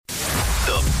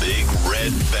Big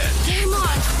Red Bench. Come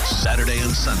on. Saturday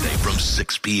and Sunday from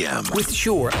 6 p.m. With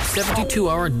Sure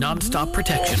 72-hour non-stop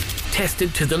protection.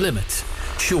 Tested to the limits.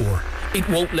 Sure, it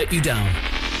won't let you down.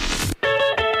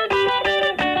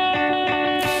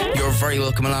 You're very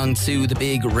welcome along to the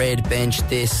Big Red Bench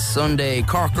this Sunday.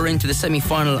 Cork are into the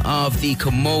semi-final of the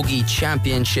Camogie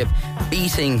Championship,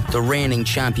 beating the reigning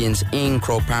champions in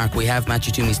Croke Park. We have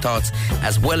Matthew Toomey's thoughts,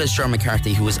 as well as John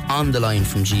McCarthy, who is on the line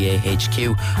from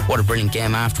GAHQ. What a brilliant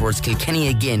game afterwards. Kilkenny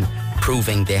again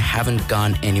proving they haven't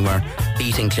gone anywhere,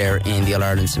 beating Clare in the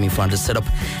All-Ireland semi-final to set up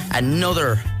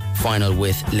another final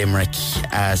with Limerick,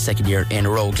 second year in a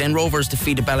row. Glen Rovers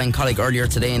defeated Ballincollig earlier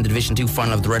today in the Division 2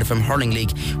 final of the RedFM Hurling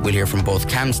League. We'll hear from both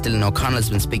Cam Still and O'Connell has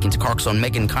been speaking to Cork's own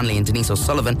Megan Connolly and Denise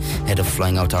O'Sullivan ahead of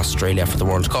flying out to Australia for the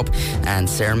World Cup. And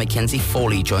Sarah McKenzie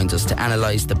Foley joins us to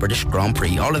analyse the British Grand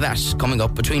Prix. All of that coming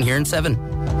up between here and 7.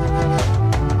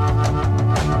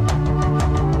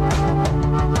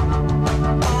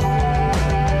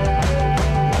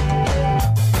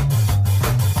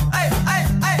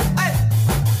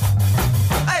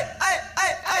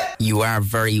 You are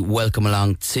very welcome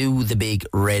along to the Big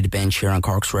Red Bench here on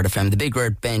Cork's Red FM. The Big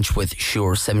Red Bench with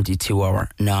Sure 72-hour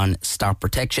non-stop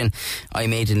protection.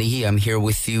 I'm Aidan Leahy. I'm here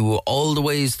with you all the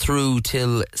ways through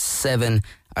till 7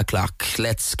 o'clock.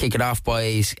 Let's kick it off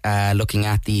by looking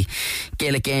at the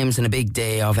Gaelic Games and a big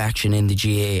day of action in the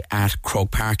GA at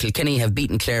Croke Park. Kilkenny have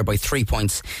beaten Clare by 3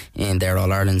 points in their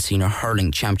All-Ireland Senior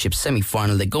Hurling Championship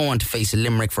semi-final. They go on to face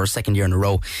Limerick for a second year in a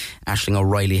row. Aisling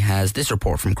O'Reilly has this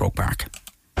report from Croke Park.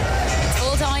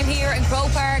 Full time here in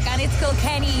Croke Park, and it's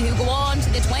Kilkenny who go on to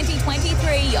the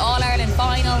 2023 All-Ireland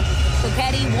final.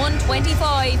 Kilkenny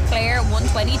 125, Clare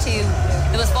 122.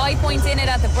 There was 5 points in it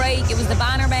at the break. It was the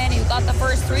Bannermen who got the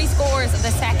first 3 scores of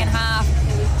the second half.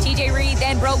 TJ Reid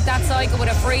then broke that cycle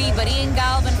with a free, but Ian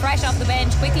Galvin, fresh off the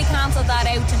bench, quickly cancelled that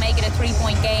out to make it a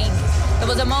 3-point gain. There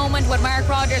was a moment when Mark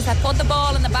Rogers had put the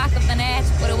ball in the back of the net,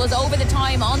 but it was over the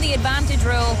time on the advantage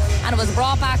rule, and it was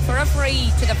brought back for a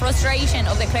free, to the frustration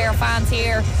of the Clare fans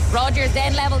here. Rogers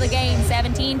then levelled the game,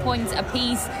 17 points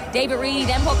apiece. David Reid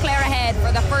then put Clare ahead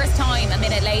for the first time a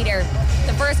minute later.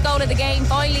 The first goal of the game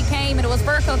finally came, and it was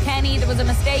for Kilkenny. There was a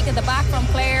mistake at the back from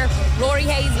Clare. Rory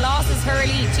Hayes lost his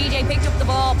hurley. TJ picked up the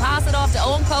ball, passed it off to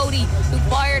Owen Cody, who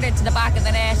fired it to the back of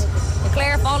the net.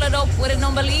 Clare followed up with an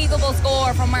unbelievable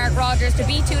score from Mark Rogers to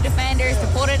beat 2 defenders to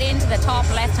put it into the top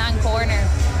left-hand corner.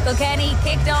 Kilkenny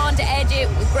kicked on to edge it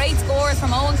with great scores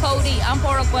from Owen Cody and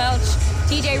Porrick Welch.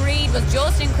 TJ Reid was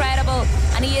just incredible,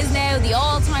 and he is now the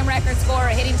all-time record scorer,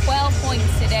 hitting 12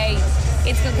 points today.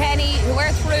 It's Kilkenny who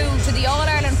are through to the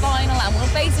All-Ireland final and will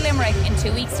face Limerick in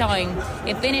 2 weeks' time.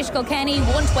 It finished Kilkenny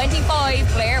 125,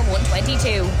 Clare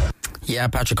 122. Yeah,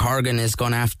 Patrick Horgan is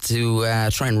going to have to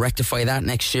try and rectify that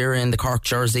next year in the Cork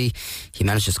jersey. He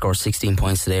managed to score 16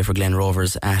 points today for Glen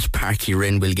Rovers at Páirc Uí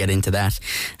Rinn. We'll get into that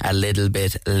a little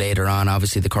bit later on.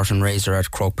 Obviously, the curtain raiser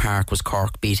at Croke Park was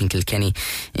Cork beating Kilkenny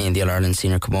in the All-Ireland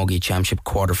Senior Camogie Championship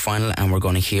quarter-final, and we're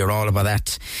going to hear all about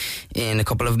that in a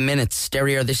couple of minutes.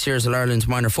 Derry are this year's All-Ireland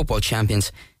minor football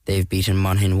champions. They've beaten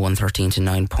Monaghan 113 to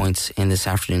 9 points in this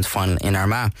afternoon's final in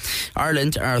Armagh.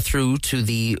 Ireland are through to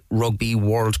the Rugby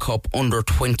World Cup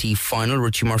Under-20 final.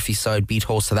 Richie Murphy's side beat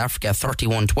host South Africa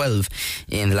 31-12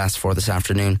 in the last 4 this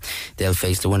afternoon. They'll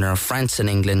face the winner of France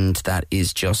and England. That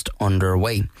is just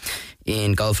underway.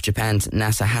 In golf, Japan's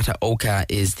Nasa Hataoka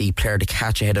is the player to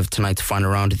catch ahead of tonight's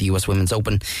final round of the US Women's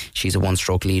Open. She's a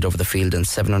 1-stroke lead over the field and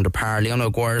 7 under par. Leona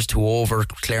O'Guire's 2 over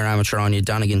Clare amateur Anya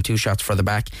Donegan, 2 shots further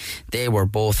back. They were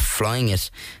both flying it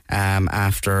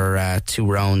after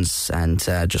 2 rounds, and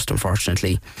just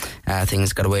unfortunately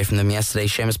things got away from them yesterday.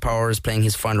 Seamus Power is playing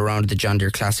his final round of the John Deere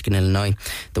Classic in Illinois.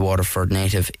 The Waterford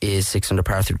native is 6 under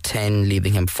par through 10,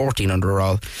 leaving him 14 under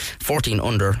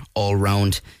all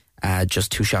round.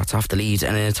 Just 2 shots off the lead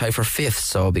and in a tie for 5th,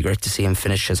 so it'll be great to see him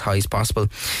finish as high as possible.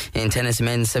 In tennis,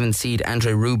 men's 7th seed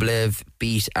Andrei Rublev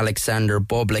beat Alexander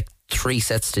Bublik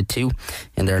 3-2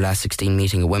 in their last 16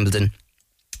 meeting at Wimbledon.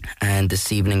 And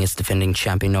this evening it's defending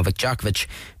champion Novak Djokovic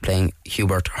playing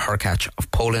Hubert Hurkacz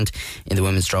of Poland. In the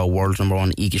women's draw, world number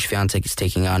 1 Iga Świątek is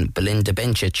taking on Belinda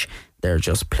Bencic. They're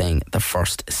just playing the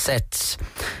first set.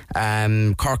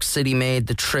 Cork City made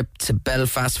the trip to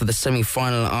Belfast for the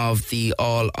semi-final of the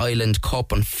All-Ireland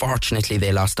Cup. Unfortunately,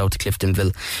 they lost out to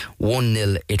Cliftonville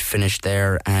 1-0. It finished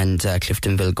there, and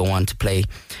Cliftonville go on to play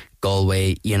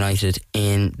Galway United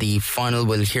in the final.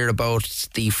 We'll hear about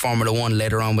the Formula 1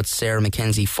 later on with Sarah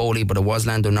McKenzie Foley, but it was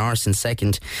Lando Norris in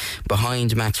second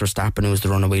behind Max Verstappen, who was the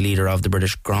runaway leader of the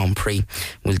British Grand Prix.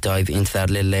 We'll dive into that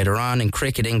a little later on. In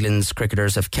cricket, England's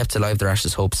cricketers have kept alive their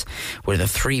Ashes hopes with a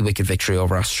 3-wicket victory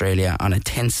over Australia on a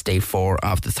tense day 4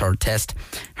 of the third test.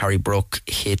 Harry Brook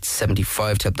hit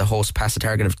 75 to help the hosts pass a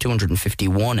target of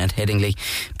 251 at Headingley.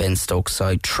 Ben Stokes'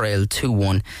 side trailed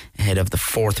 2-1 ahead of the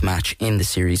fourth match in the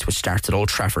series, which starts at Old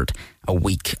Trafford a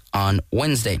week on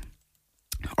Wednesday.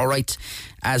 Alright,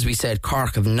 as we said,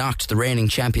 Cork have knocked the reigning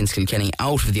champions Kilkenny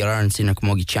out of the All-Ireland Senior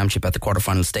Camogie Championship at the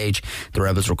quarter-final stage. The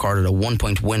Rebels recorded a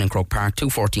 1-point win in Croke Park,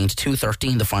 2-14 to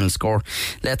 2-13 the final score.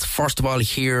 Let's first of all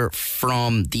hear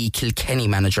from the Kilkenny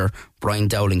manager, Brian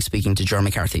Dowling, speaking to Ger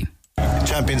McCarthy.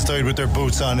 Champions died with their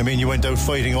boots on. I mean, you went out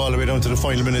fighting all the way down to the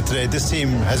final minute today. This team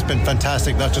has been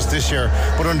fantastic, not just this year,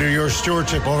 but under your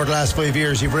stewardship over the last 5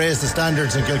 years. You've raised the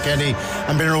standards in Kilkenny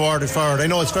and been rewarded for it. I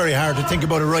know it's very hard to think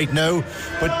about it right now,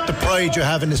 but the pride you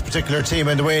have in this particular team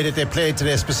and the way that they played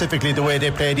today, specifically the way they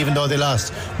played, even though they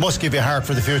lost, must give you heart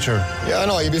for the future. Yeah, I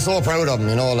know, you'd be so proud of them,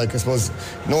 you know. Like, I suppose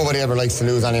nobody ever likes to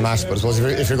lose any match, but I suppose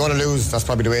if you're going to lose, that's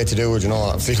probably the way to do it, you know.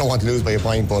 Obviously you don't want to lose by a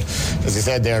point, but as you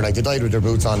said there, like, they died with their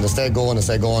boots on. They stayed going. I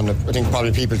think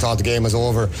probably people thought the game was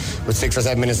over with 6 or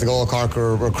 7 minutes to go. Cork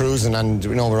were cruising, and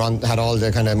you know, had all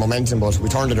the kind of momentum, but we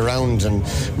turned it around, and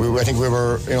I think we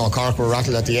were, you know, Cork were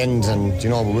rattled at the end, and you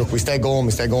know, we stayed going,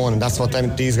 and that's what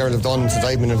these girls have done since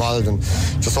I've been involved, and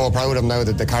just so proud of them now,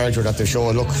 that the character that they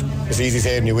show. Look, it's easy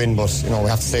saying you win, but you know, we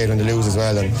have to say it when they lose as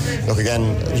well. And look,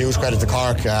 again, huge credit to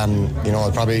Cork. You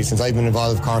know, probably since I've been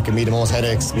involved, Cork give me the most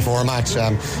headaches before a match,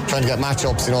 trying to get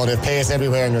match-ups. You know, they have pace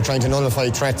everywhere, and they're trying to nullify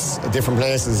threats at different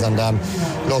places. And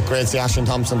look, great to see Aisling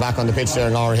Thompson back on the pitch there,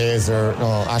 and Laura Hayes.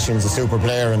 Aisling's a super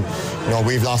player, and you know,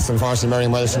 we've lost, unfortunately,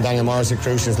 Marion Welsh and Daniel Morrissey.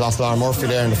 Crucial's lost Laura Murphy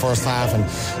there in the first half, and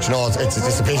you know,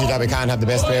 it's a pity that we can't have the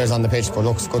best players on the pitch, but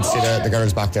look, it's good to see the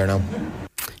girls back there now.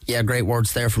 Yeah, great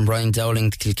words there from Brian Dowling,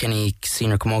 the Kilkenny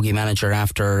senior camogie manager,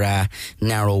 after a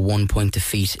narrow 1-point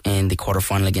defeat in the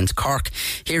quarter-final against Cork.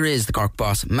 Here is the Cork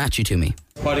boss, Matthew Toomey.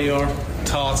 What are your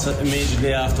thoughts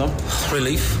immediately after?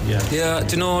 Relief. Yeah,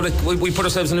 do you know, like, we put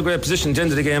ourselves in a great position at the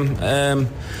end of the game.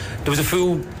 There was a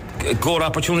few goal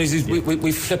opportunities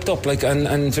we flipped up, like,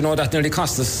 and you know, that nearly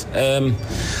cost us.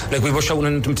 Like, we were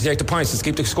shouting at them to take the points, let's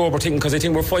keep the scoreboard ticking, because I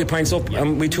think we're 5 points up,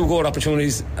 and we 2 goal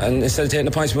opportunities, and instead of taking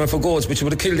the points we went for goals, which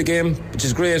would have killed the game, which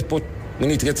is great, but we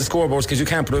need to get the scoreboards, because you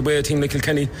can't put away a team like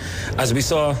Kilkenny. As we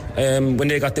saw when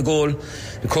they got the goal,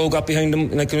 the crowd got behind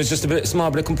them, like, it was just a small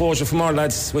bit of composure from our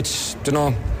lads, which, you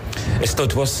know, it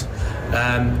stood to us.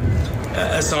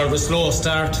 A sort of a slow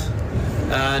start,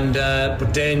 and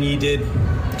but then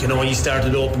you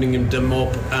started opening them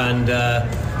up, and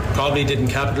probably didn't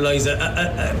capitalise.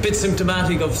 A bit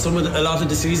symptomatic of a lot of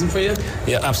the season for you.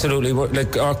 Yeah, absolutely.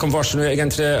 Like, our conversion rate again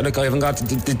today, like, I haven't got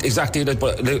exactly, like,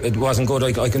 but it wasn't good.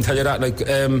 I can tell you that. Like,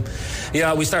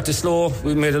 yeah, we started slow.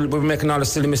 We were making all the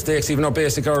silly mistakes. Even our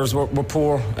basic errors were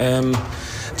poor.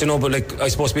 You know, but like, I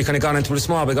suppose we kind of got into the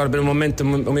small. We got a bit of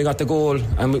momentum when we got the goal,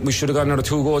 and we should have got another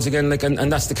 2 goals again. Like,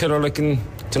 and that's the killer. Like, and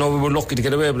you know, we were lucky to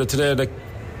get away with it today. Like,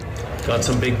 got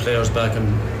some big players back,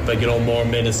 and, like, you know, more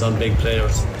minutes on big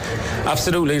players.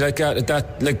 Absolutely, like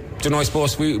that. Like, you know, I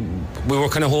suppose we were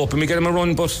kind of hoping we get him a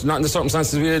run, but not in the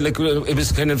circumstances we had. Like, it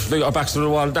was kind of like our backs to the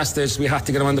wall at that stage. We had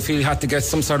to get him on the field, had to get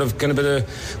some sort of kind of bit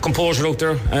of composure out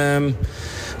there.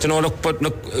 You know,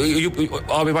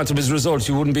 all we wanted was results.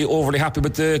 You wouldn't be overly happy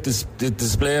with the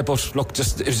display, but look,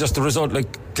 it was just the result.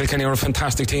 Like, Kilkenny are a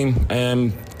fantastic team.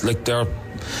 Like, they're,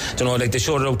 you know, like, they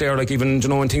showed it out there. Like, even, you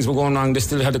know, when things were going wrong, they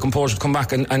still had the composure to come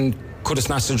back and could have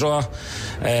snatched a draw.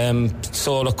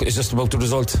 So look, it's just about the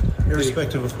result.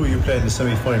 Irrespective of who you play in the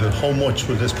semi-final, how much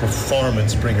will this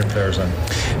performance bring your players on?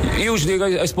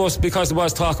 Usually, I suppose, because there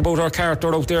was talk about our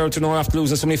character out there, you know, after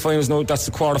losing so many finals. No, that's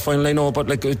the quarter-final, I know, but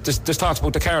like, there's talks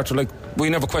about the character. Like,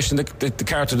 we never questioned the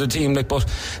character of the team. Like, but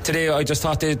today I just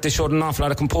thought they showed an awful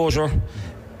lot of composure.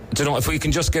 You know, if we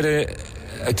can just get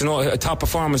a top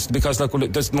performance, because like,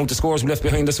 there's the amount of scores we left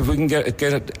behind us, if we can get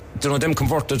you know, them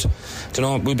converted, you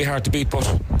know, we'll be hard to beat, but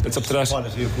it's up to that. The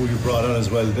quality of who you brought on as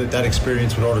well, that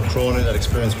experience with Orla Cronin, that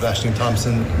experience with Aisling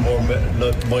Thompson, more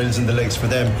miles in the legs for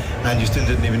them, and you still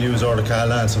didn't even use Orla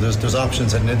Cahalane, so there's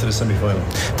options heading into the semi-final.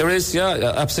 There is,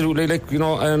 yeah, absolutely. Like, you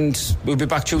know, and we'll be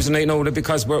back Tuesday night now,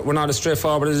 because we're not as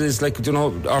straightforward as it is. Like, you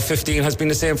know, our 15 has been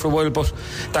the same for a while, but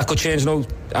that could change now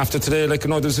after today. Like,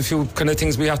 you know, there's a few kind of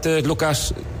things we have to look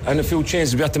at, and a few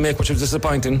changes we have to make, which was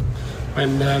disappointing.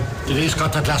 When Denise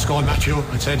got that last goal, Matthew,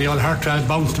 I'd say they all hurt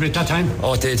bounced a bit that time.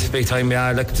 Oh, it did, big time,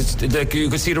 yeah. Like you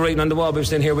could see the writing on the wall. We were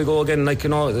saying, here we go again. Like,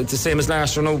 it's the same as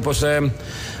last year, but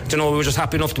we were just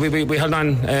happy enough that we held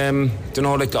on.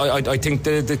 I think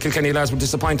the Kilkenny lads were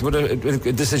disappointed with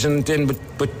a decision then,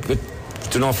 but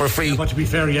for a free. Yeah, but to be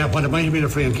fair, when it might have been a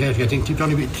free on Katie, I think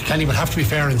Kilkenny would have to be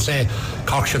fair and say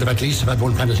Cork should have at least had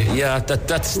one penalty. Yeah,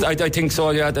 I think so.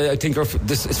 Yeah, I think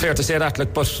it's fair to say that.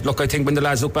 Like, but look, I think when the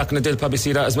lads look back on it, they'll probably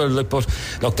see that as well. Like, but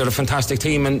look, they're a fantastic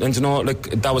team, and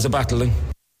that was a battle. Like.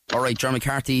 All right, Jeremy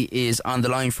McCarthy is on the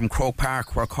line from Croke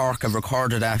Park, where Cork have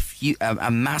recorded a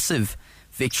massive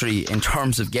victory in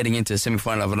terms of getting into the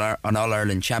semi-final of an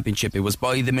All-Ireland Championship. It was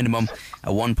by the minimum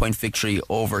a 1-point victory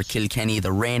over Kilkenny,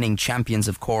 the reigning champions,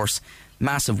 of course.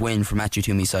 Massive win for Matthew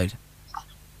Toomey's side.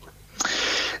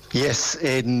 Yes,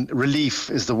 Aidan, relief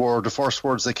is the word. The first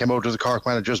words that came out of the Cork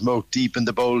manager's mouth deep in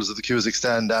the bowls of the Cusack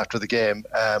stand after the game.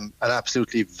 An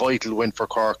absolutely vital win for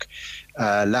Cork.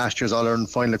 Last year's All-Ireland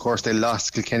final, of course, they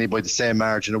lost Kilkenny by the same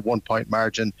margin, a 1-point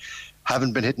margin.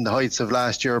 Haven't been hitting the heights of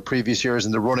last year or previous years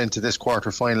in the run into this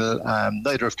quarter final.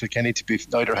 Neither had Kilkenny,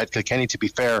 to be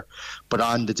fair, but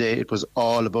on the day it was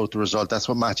all about the result. That's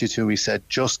what Matthew Toomey said,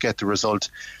 just get the result.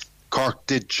 Cork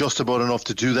did just about enough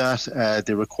to do that.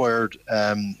 They required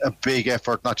a big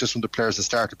effort, not just from the players that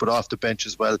started, but off the bench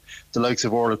as well. The likes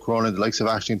of Orla Cronin, the likes of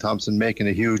Aisling Thompson making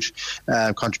a huge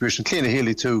contribution. Cliona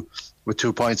Healy too, with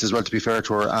 2 points as well, to be fair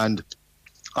to her. And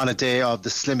on a day of the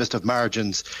slimmest of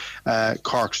margins,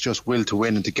 Cork's just will to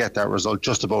win and to get that result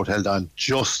just about held on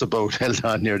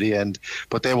near the end.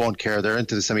 But they won't care. They're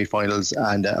into the semi-finals,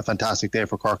 and a fantastic day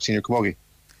for Cork Senior Camogie.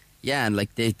 Yeah, and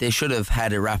like they should have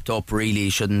had it wrapped up, really,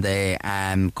 shouldn't they?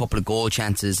 Couple of goal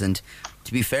chances, and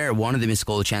to be fair, one of the missed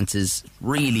goal chances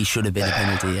really should have been a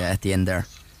penalty at the end there.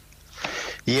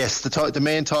 Yes, the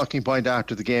main talking point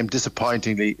after the game,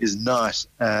 disappointingly, is not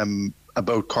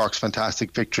about Cork's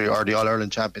fantastic victory or the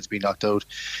All-Ireland champions being knocked out.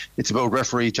 It's about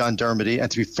referee John Dermody,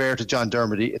 and to be fair to John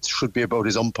Dermody, it should be about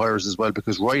his umpires as well,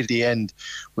 because right at the end,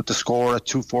 with the score at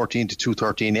 2-14 to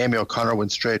 2-13, Amy O'Connor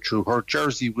went straight through. Her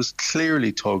jersey was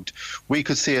clearly tugged. We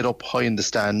could see it up high in the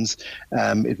stands.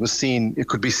 It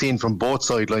could be seen from both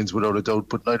sidelines without a doubt,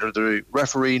 but neither the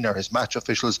referee nor his match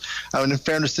officials, and in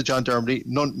fairness to John Dermody,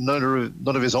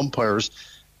 none of his umpires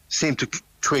seemed to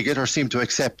twig it or seemed to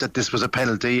accept that this was a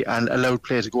penalty and allowed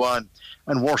play to go on.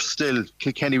 And worse still,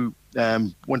 Kilkenny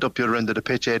went up the other end of the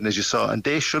pitch, Aidan, as you saw, and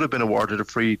they should have been awarded a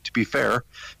free, to be fair,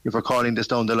 if we're calling this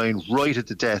down the line, right at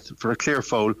the death for a clear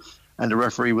foul, and the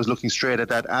referee was looking straight at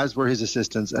that, as were his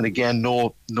assistants, and again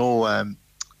no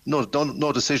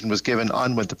decision was given.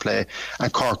 On went the play,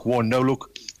 and Cork won. Now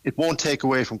look, it won't take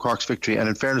away from Cork's victory, and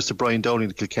in fairness to Brian Dowling,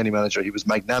 the Kilkenny manager, he was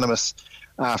magnanimous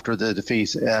after the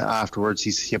defeat. Afterwards,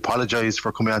 he apologised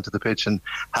for coming onto the pitch and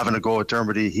having a go at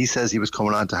Dermody. He says he was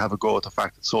coming on to have a go at the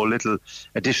fact that so little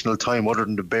additional time other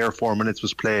than the bare 4 minutes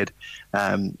was played,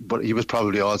 but he was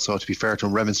probably also, to be fair to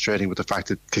him, remonstrating with the fact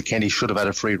that Kilkenny should have had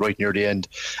a free right near the end.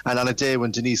 And on a day when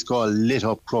Denise Gall lit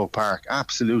up Croke Park,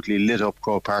 absolutely lit up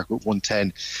Croke Park with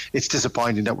 110, it's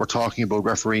disappointing that we're talking about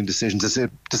refereeing decisions.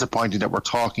 It's disappointing that we're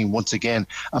talking once again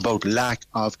about lack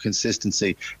of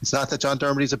consistency. It's not that John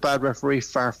Dermody's a bad referee,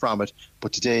 far from it,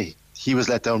 but today he was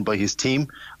let down by his team.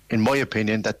 In my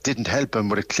opinion, that didn't help him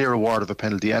with a clear award of a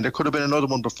penalty, and there could have been another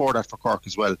one before that for Cork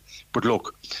as well. But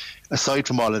look, aside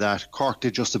from all of that, Cork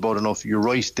did just about enough. You're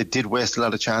right, they did waste a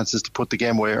lot of chances to put the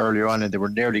game away earlier on, and they were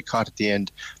nearly caught at the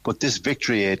end. But this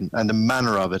victory, Aidan, and the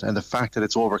manner of it, and the fact that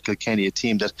it's over Kilkenny, a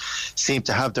team that seemed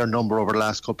to have their number over the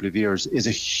last couple of years, is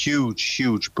a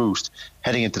huge boost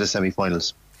heading into the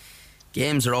semi-finals.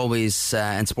 Games are always,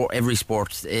 in every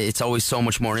sport, it's always so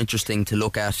much more interesting to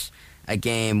look at a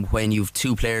game when you've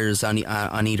two players on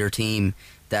either team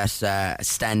that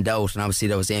stand out, and obviously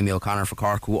that was Amy O'Connor for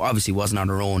Cork, who obviously wasn't on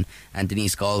her own, and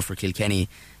Denise Gall for Kilkenny.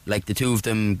 Like, the two of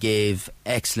them gave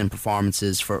excellent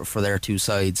performances for their two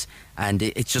sides, and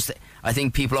it's just, I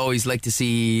think people always like to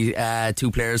see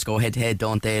two players go head to head,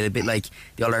 don't they? A bit like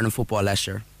the All-Ireland football last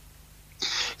year.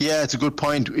 Yeah, it's a good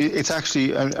point. It's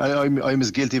actually, I'm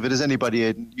as guilty of it as anybody.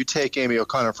 You take Amy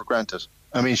O'Connor for granted.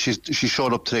 I mean, she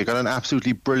showed up today, got an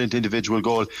absolutely brilliant individual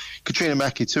goal. Katrina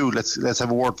Mackey too, let's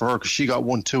have a word for her, because she got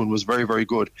 1-2 and was very, very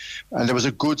good. And there was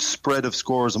a good spread of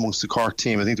scores amongst the Cork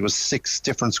team. I think there was 6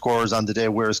 different scores on the day,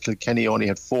 whereas Kilkenny only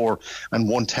had 4, and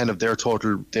 110 of their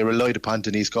total. They relied upon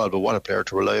Denise Gall, but what a player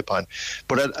to rely upon.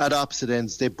 But at opposite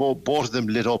ends, they both of them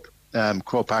lit up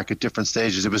Croke Park at different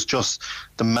stages. It was just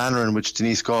the manner in which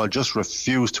Denise Gall just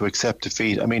refused to accept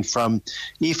defeat. I mean, from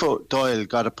Aoife Doyle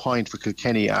got a point for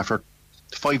Kilkenny after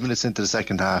 5 minutes into the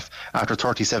second half, after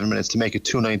 37 minutes, to make it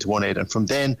 2-9 to 1-8. And from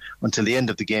then until the end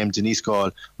of the game, Denise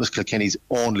Gall was Kilkenny's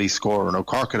only scorer. Now,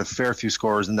 Cork had a fair few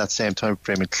scorers in that same time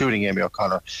frame, including Amy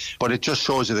O'Connor. But it just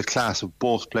shows you the class of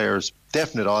both players.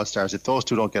 Definite All-Stars. If those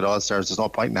two don't get All-Stars, there's no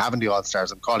point in having the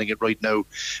All-Stars. I'm calling it right now.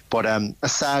 But a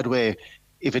sad way,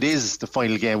 if it is the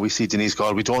final game we see Denise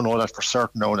Gall, we don't know that for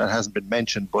certain now, and that hasn't been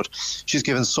mentioned, but she's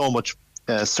given so much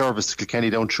service to Kilkenny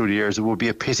down through the years. It would be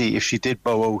a pity if she did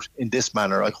bow out in this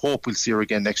manner. I hope we'll see her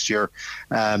again next year.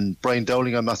 Brian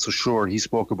Dowling, I'm not so sure. He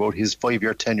spoke about his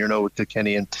 5-year tenure now with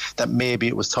Kilkenny, and that maybe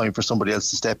it was time for somebody else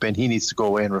to step in. He needs to go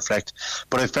away and reflect.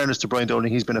 But in fairness to Brian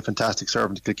Dowling, he's been a fantastic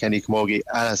servant to Kilkenny Camogie,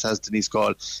 as has Denise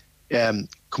Gall.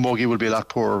 Camogie will be a lot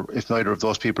poorer if neither of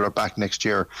those people are back next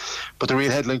year. But the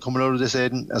real headline coming out of this,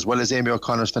 Aidan, as well as Amy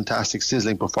O'Connor's fantastic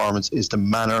sizzling performance, is the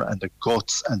manner and the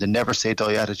guts and the never say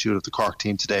die attitude of the Cork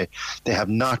team today. They have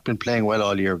not been playing well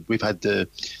all year. We've had the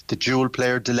dual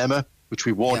player dilemma, which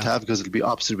we won't have because it'll be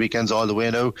opposite weekends all the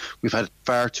way now. We've had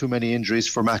far too many injuries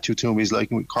for Matthew Toomey's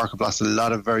liking. Cork have lost a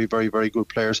lot of very, very, very good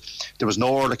players. There was no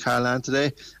Orla Carlan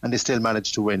today, and they still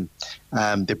managed to win.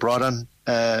 They brought on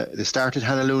they started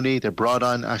Hannah Looney, they brought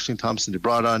on Aisling Thompson, they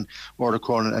brought on Orla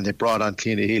Cronin, and they brought on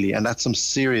Cliona Healy, and that's some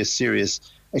serious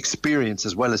experience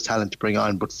as well as talent to bring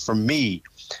on. But for me,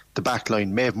 the back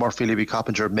line, Maeve Murphy, Libby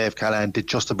Coppinger, Maeve Callan, did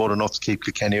just about enough to keep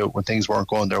Kilkenny out when things weren't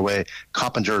going their way,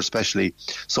 Coppinger especially.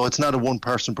 So it's not a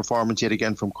one-person performance yet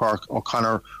again from Cork.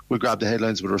 O'Connor will grab the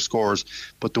headlines with her scores,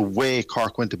 but the way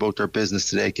Cork went about their business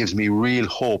today gives me real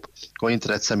hope going into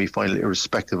that semi-final,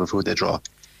 irrespective of who they draw.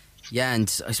 Yeah,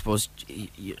 and I suppose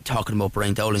you're talking about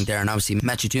Brian Dowling there, and obviously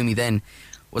Matthew Toomey then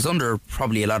was under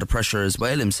probably a lot of pressure as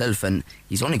well himself, and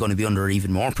he's only going to be under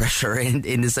even more pressure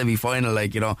in the semi-final.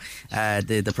 Like, you know,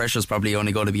 the pressure's probably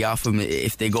only going to be off him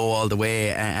if they go all the way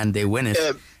and they win it.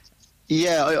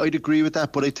 Yeah, I'd agree with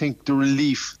that, but I think the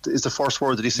relief is the first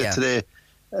word that he said today.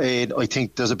 I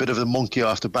think there's a bit of a monkey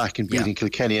off the back in beating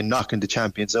Kilkenny and knocking the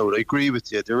champions out. I agree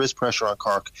with you. There is pressure on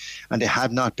Cork, and they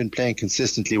have not been playing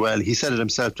consistently well. He said it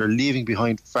himself. They're leaving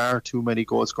behind far too many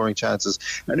goal-scoring chances,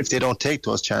 and if they don't take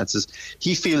those chances,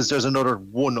 he feels there's another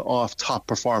one-off top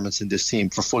performance in this team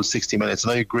for full 60 minutes,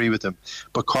 and I agree with him.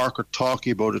 But Cork are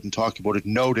talking about it.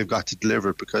 Now they've got to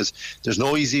deliver it, because there's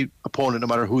no easy opponent no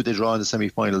matter who they draw in the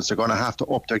semi-finals. They're going to have to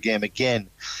up their game again,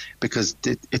 because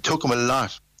it took them a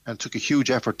lot and took a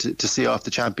huge effort to see off the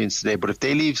champions today. But if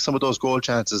they leave some of those goal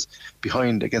chances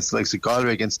behind against the likes of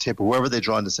Galway, against Tip, or whoever they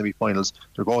draw in the semi-finals,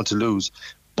 they're going to lose.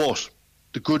 But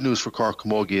the good news for Cork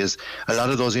Camogie is a lot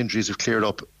of those injuries have cleared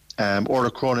up. Orla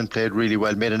Cronin played really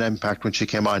well, made an impact when she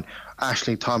came on.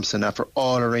 Aisling Thompson, after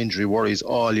all her injury worries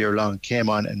all year long, came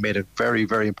on and made a very,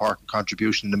 very important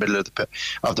contribution in the middle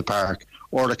of the park.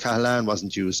 Orla Cahalan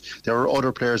wasn't used. There were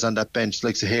other players on that bench, the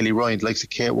likes of Hayley Ryan, the likes of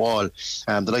Kate Wall,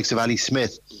 the likes of Ali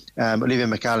Smith, Olivia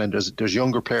McAllen. There's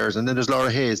younger players, and then there's Laura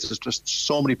Hayes. There's just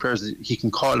so many players that he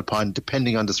can call upon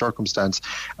depending on the circumstance.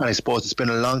 And I suppose it's been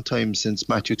a long time since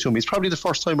Matthew Toomey. It's probably the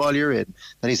first time all year, Aidan,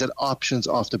 that he's had options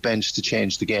off the bench to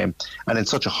change the game. And in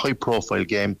such a high-profile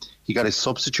game, he got his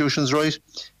substitutions right.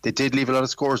 They did leave a lot of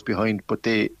scores behind, but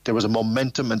there was a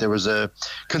momentum, and there was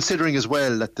considering as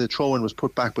well that the throw-in was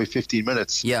put back by 15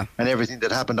 minutes, and everything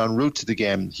that happened en route to the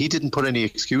game. He didn't put any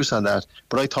excuse on that,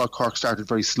 but I thought Cork started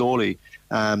very slowly.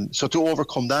 So to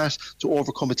overcome that, to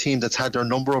overcome a team that's had their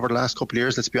number over the last couple of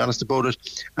years, let's be honest about it,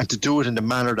 and to do it in the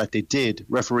manner that they did,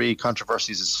 referee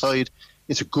controversies aside,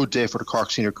 it's a good day for the Cork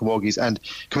Senior Camogies, and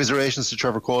commiserations to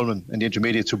Trevor Coleman and the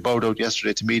intermediates who bowed out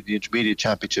yesterday to meet the intermediate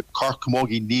championship. Cork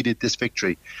Camogie needed this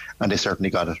victory, and they certainly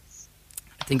got it.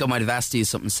 I think I might have asked you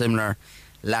something similar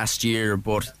last year,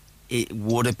 but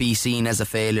would it be seen as a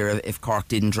failure if Cork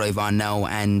didn't drive on now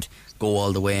and go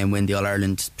all the way and win the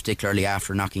All-Ireland, particularly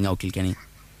after knocking out Kilkenny?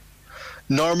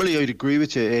 Normally I'd agree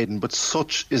with you, Aidan, but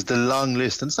such is the long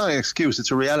list, and it's not an excuse,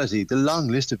 it's a reality, the long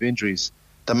list of injuries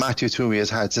that Matthew Toomey has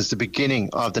had since the beginning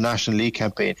of the National League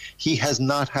campaign. He has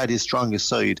not had his strongest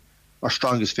side or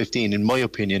strongest 15, in my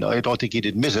opinion. I don't think he'd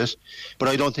admit it, but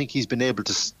I don't think he's been able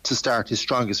to start his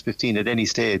strongest 15 at any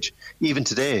stage. Even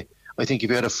today, I think if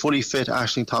you had a fully fit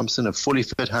Aisling Thompson, a fully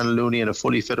fit Hannah Looney, and a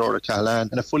fully fit Orla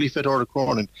Cahalan, and a fully fit Orla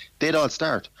Cronin, they'd all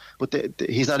start. But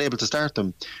he's not able to start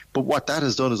them. But what that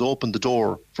has done is opened the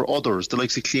door for others, the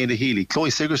likes of Cliona Healy.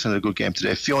 Chloe Sigerson had a good game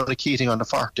today. Fiona Keating on the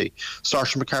 40.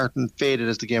 Saoirse McCartan faded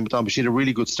as the game went on, but she had a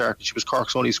really good start. She was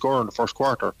Cork's only scorer in the first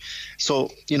quarter.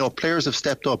 So, you know, players have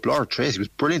stepped up. Laura Tracy was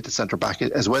brilliant at centre-back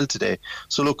as well today.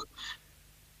 So, look,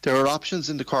 there are options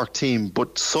in the Cork team,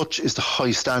 but such is the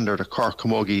high standard that Cork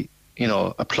Camogie, you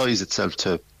know, applies itself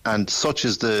to. and such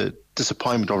is the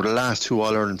disappointment over the last 2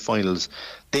 All-Ireland finals.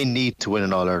 They need to win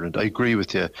an All-Ireland. I agree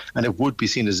with you, and it would be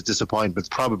seen as a disappointment,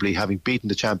 probably having beaten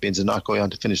the champions and not going on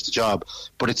to finish the job.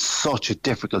 But it's such a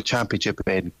difficult championship,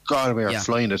 Aidan. Galway are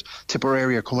flying it.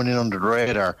 Tipperary are coming in under the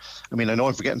radar. I mean, I know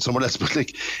I'm forgetting someone else, but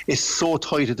like, it's so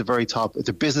tight at the very top. At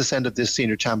the business end of this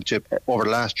senior championship, over the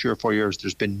last 3 or 4 years,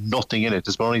 there's been nothing in it.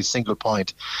 There's been only a single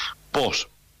point. But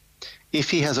if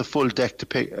he has a full deck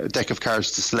of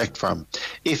cards to select from,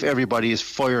 if everybody is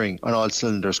firing on all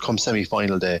cylinders come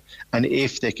semi-final day, and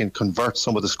if they can convert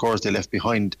some of the scores they left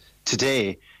behind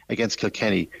today against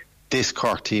Kilkenny, this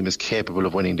Cork team is capable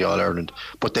of winning the All-Ireland.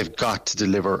 But they've got to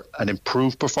deliver an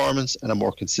improved performance and a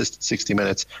more consistent 60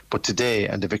 minutes. But today,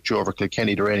 and the victory over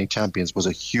Kilkenny, the reigning champions, was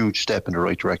a huge step in the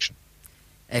right direction.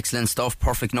 Excellent stuff.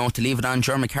 Perfect note to leave it on.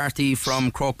 Ger McCarthy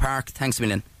from Croke Park. Thanks a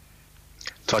million.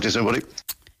 Talk to you soon, buddy.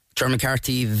 Ger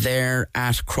McCarthy there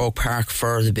at Croke Park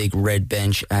for the big red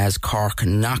bench as Cork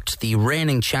knocked the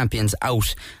reigning champions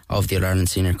out of the All-Ireland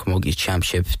Senior Camogie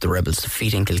Championship. The Rebels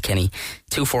defeating Kilkenny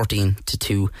 2-14 to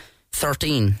 2-13.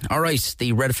 Alright,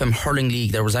 the RedFM Hurling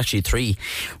League. There was actually 3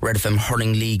 RedFM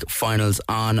Hurling League finals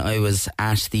on. I was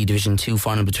at the Division 2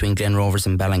 final between Glen Rovers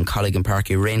and Ballincollig and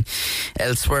Páirc Uí Rinn.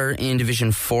 Elsewhere in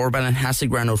Division 4,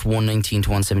 Ballinhassig ran out 119 to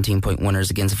 117 point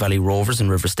winners against Valley Rovers and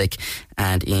Riverstick.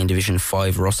 And in Division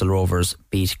 5, Russell Rovers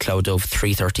beat Clouddove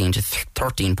 313 to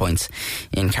 13 points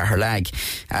in Caherlag.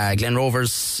 Glen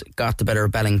Rovers got the better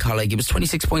of Ballincollig. It was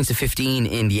 26 points to 15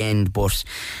 in the end, but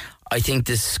I think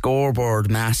the scoreboard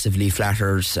massively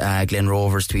flattered Glen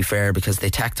Rovers, to be fair, because they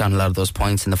tacked on a lot of those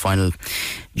points in the final,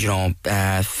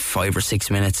 5 or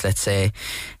 6 minutes, let's say.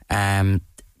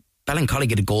 Ballincollig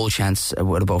had a goal chance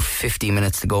with about 50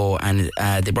 minutes to go, and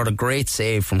they brought a great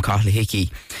save from Connolly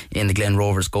Hickey in the Glen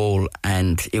Rovers goal,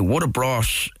 and it would have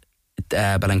brought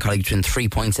Ballincollig within 3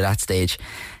 points at that stage.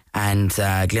 And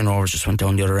Glen Rovers just went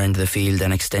down the other end of the field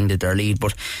and extended their lead.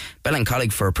 But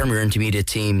Ballincollig, for a Premier Intermediate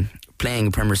team, playing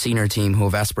a Premier Senior team who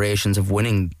have aspirations of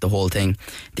winning the whole thing,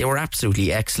 they were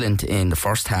absolutely excellent in the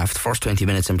first half, the first 20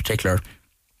 minutes in particular.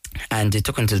 And it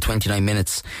took until 29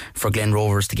 minutes for Glen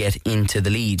Rovers to get into the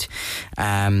lead.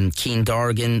 Cian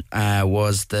Dorgan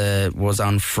was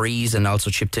on freeze and also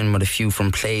chipped in with a few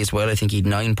from play as well. I think he had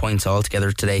 9 points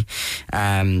altogether today.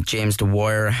 James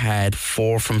Dwyer had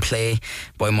 4 from play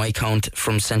by my count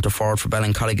from centre forward for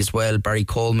Ballincollig as well. Barry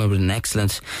Coleman with an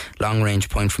excellent long range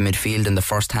point from midfield in the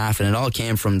first half, and it all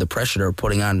came from the pressure they were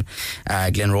putting on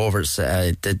Glen Rovers.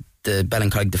 The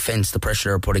Ballincollig defence, the pressure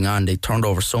they were putting on, they turned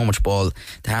over so much ball.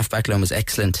 The half back line was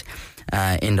excellent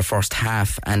in the first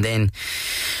half, and then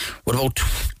with about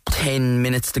 10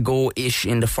 minutes to go ish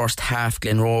in the first half,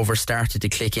 Glen Rovers started to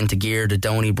click into gear. The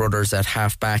Downey brothers at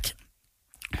half back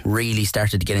really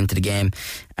started to get into the game.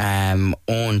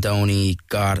 Owen Downey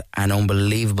got an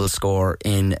unbelievable score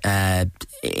in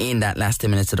that last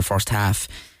 10 minutes of the first half.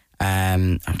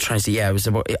 I'm trying to see, it was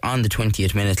about on the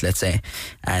 20th minute, let's say,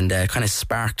 and kind of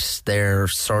sparked their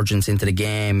surgence into the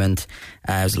game, and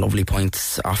it was a lovely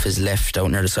point off his left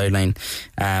out near the sideline.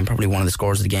 Probably one of the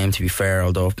scores of the game, to be fair,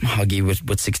 although Hoggy with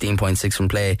 16.6 from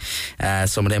play.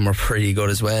 Some of them were pretty good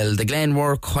as well. The Glen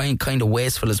were kind of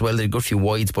wasteful as well. They had a good few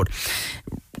wides, but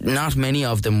not many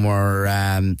of them were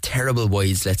terrible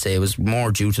wides, let's say. It was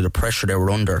more due to the pressure they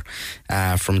were under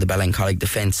from the Ballincollig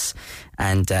defence.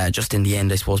 And just in the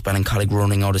end, I suppose Ballincollig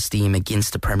running out of steam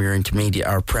against the Premier Intermediate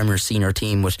or Premier Senior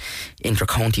team with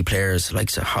inter-county players like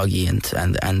Hoggy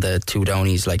and the two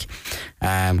Downies. Like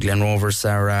Glen Rovers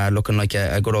are looking like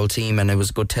a good old team, and it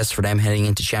was a good test for them heading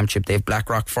into Championship. They have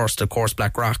Blackrock first, of course.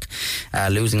 Blackrock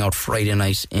losing out Friday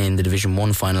night in the Division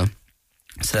 1 final.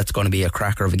 So that's going to be a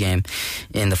cracker of a game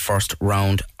in the first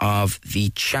round of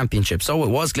the championship. So it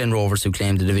was Glen Rovers who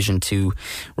claimed the Division 2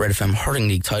 RedFM Hurling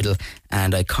League title,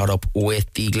 and I caught up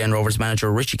with the Glen Rovers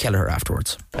manager Richie Kelleher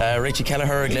afterwards. Richie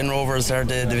Kelleher, Glen Rovers are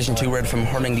the Division 2 RedFM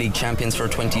Hurling League champions for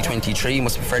 2023. You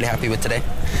must be fairly happy with today.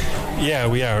 Yeah,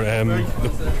 we are.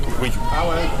 We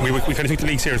kind of took the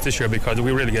league serious this year because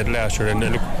we were relegated last year,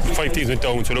 and 5 teams went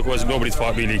down, so it was nobody's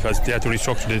fault really, because they had to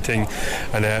restructure the thing,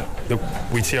 and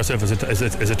we see ourselves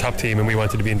as a top team, and we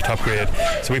wanted to be in the top grade,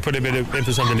 so we put a bit of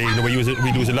emphasis on the league.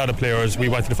 We lose a lot of players. We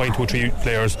wanted to find 2 or 3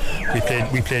 players.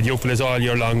 We played youth fellas all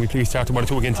year long. We started 1 or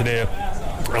 2 again today.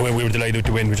 and we were delighted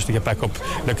to win. We just to get back up.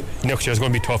 Look, next year is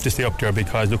going to be tough to stay up there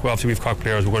because look, obviously we've Cork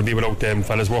players. We're going to be without them.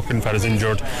 Fellas working, fellas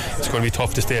injured. It's going to be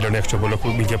tough to stay there next year. But look,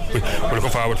 we're looking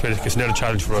forward to it. It's another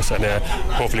challenge for us, and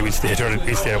hopefully we'll stay there.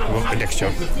 We'll stay up next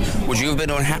year. Would you have been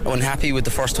unhappy with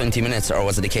the first 20 minutes, or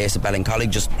was it a case of Ballincollig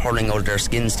just hurling out their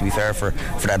skins? To be fair, for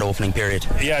that opening period.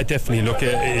 Yeah, definitely. Look,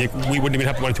 we wouldn't have been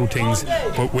happy with 1 or 2 things,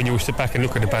 but when you sit back and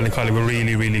look at the Ballincollig, were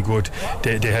really, really good.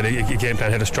 They had a game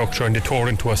plan, had a structure, and they tore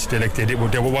into us. They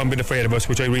were one bit afraid of us,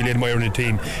 which I really admire in the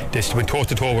team. They went toe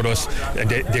to toe with us, and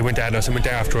they went at us and went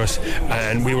after us,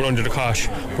 and we were under the cosh.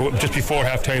 But just before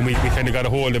half time, we kind of got a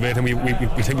hold of it, and we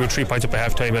think we were 3 points up at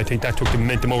half time. I think that took the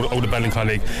momentum out of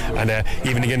Ballincollig, and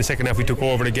even again the second half we took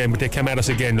over again, but they came at us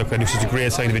again. Look, and this is a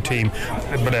great sign of a team.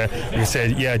 But like I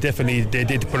said, yeah, definitely they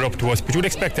did put it up to us, but you would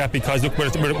expect that because look, we're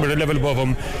a level above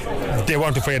them. They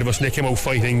weren't afraid of us, and they came out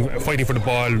fighting for the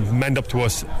ball, manned up to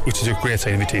us, which is a great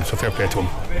sign of a team, so fair play to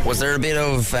them. Was there a bit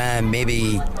of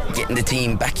maybe getting the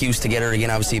team back used together again?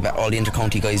 Obviously all the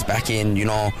inter-county guys back in, you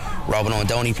know, Robin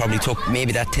O'Downey probably took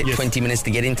maybe that 20 minutes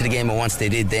to get into the game, and once they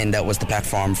did, then that was the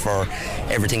platform for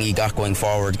everything he got going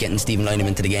forward. Getting Stephen Lynham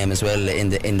into the game as well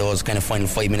in those kind of final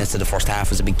 5 minutes of the first half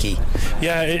was a big key.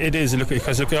 Yeah, it is. Look,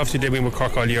 because obviously they went with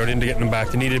Cork all year, then they get them back,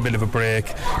 they needed a bit of a break,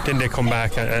 then they come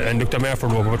back and look, they're for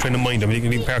Rovers. We're trying to mind them. You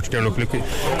can Party there. Look,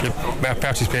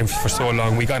 Party's playing for so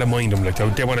long, we got to mind them. Like,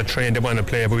 they want to train, they want to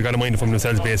play, but we got to mind them from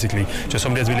themselves basically. Just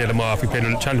some days we let them off. We played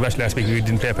a challenge match last week, we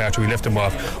didn't play Party, we left them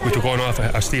off. We took one off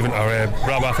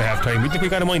Rob off at half time. We think we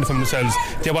got to mind them from themselves.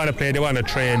 They want to play, they want to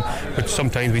train, but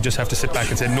sometimes we just have to sit back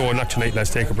and say no, not tonight,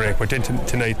 let's take a break. But then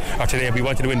tonight or today we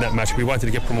wanted to win that match, we wanted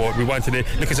to get promoted, we wanted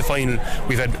to look, it's a final.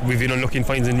 We've been unlucky in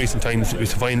finals in recent times.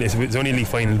 It's a final, it's only a league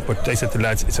final, but I said to the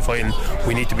lads, it's a final,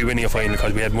 we need to be winning a final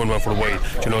because we had won one for a while,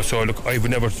 you know. So look, I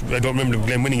don't remember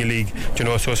Glen winning a league, you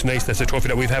know, so it's nice, that's a trophy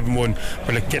that we haven't won,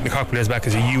 but like, getting the Cork players back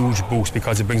is a huge boost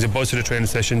because it brings a buzz to the training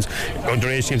sessions.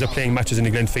 Underage teams are playing matches in the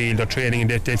Glen field, they're training, and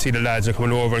they see the lads are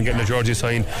coming over and getting a jersey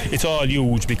signed. It's all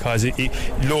huge because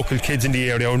local kids in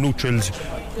the area or neutrals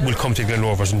will come to Glen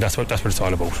Rovers, and that's what it's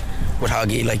all about. With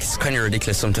Hoggy, like, it's kind of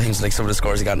ridiculous sometimes, like some of the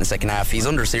scores he got in the second half. He's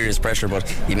under serious pressure, but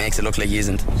he makes it look like he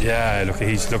isn't. Yeah,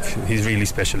 he's really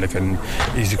special, like, and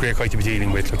he's a great guy to be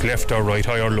dealing with. Look, left or right,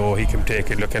 high or low, he can take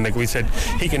it. Look, and like we said,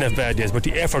 he can have bad days, but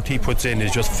the effort he puts in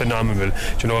is just phenomenal,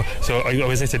 you know. So I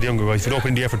always say to the younger guys, if you don't put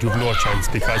in the effort, you have no chance,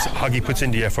 because Hoggy puts in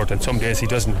the effort, and some days the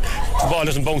ball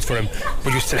doesn't bounce for him,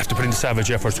 but you still have to put in the savage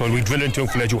effort. So we drill into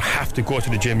him, you have to go to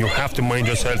the gym, you have to mind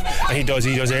yourself, and he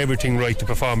does everything right to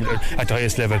perform at the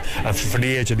highest level, and for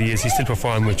the age of the years, he's still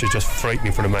performing, which is just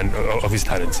frightening for the man of his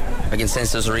talents. I can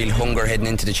sense there's a real hunger heading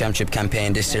into the championship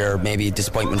campaign this year, maybe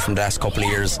disappointment from the last couple of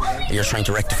years. You're trying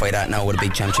to rectify that now with a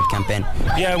big championship campaign.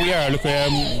 Yeah, we are. Look,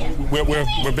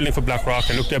 we're building for Blackrock,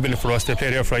 and look, they're building for us. They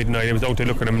played here Friday night. I was down to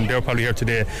look at them, they're probably here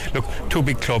today. Look, two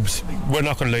big clubs, we're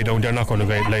not going to lie down, they're not going to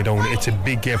lie down. It's a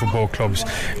big game for both clubs.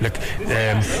 Look,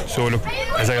 so look,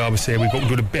 as I always say, we've got to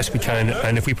do the best we can,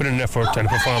 and if we put in an effort and a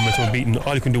performance, we're beaten.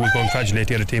 All you can do is go and congratulate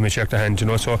the other team and shake their hand, you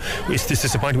know. So it's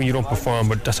disappointing when you don't perform,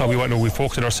 but that's all we want now. We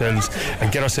focus on ourselves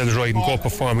and get ourselves right and go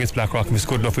perform against Blackrock. If it's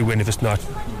good enough, we win. If it's not,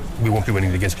 we won't be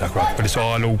winning against Blackrock. But it's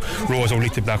all Rose only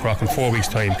to Blackrock in 4 weeks'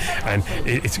 time, and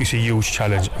it's a huge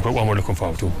challenge, but one we're looking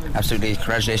forward to. Absolutely.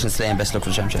 Congratulations today and best luck for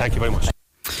the championship. Thank you very much.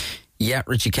 Yeah,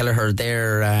 Richie Kelleher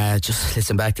there. Just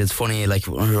listen back, it's funny, like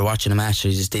when we were watching the match, I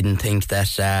just didn't think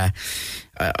that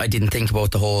I didn't think about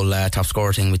the whole top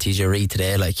scorer thing with TJ Reid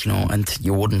today, like, you know, and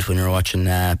you wouldn't when you were watching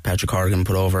Patrick Horgan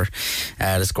put over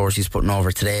the scores he's putting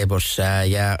over today. But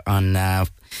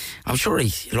I'm sure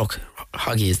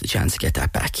Hoggy is the chance to get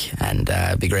that back, and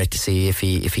it'd be great to see if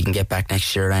he can get back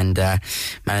next year and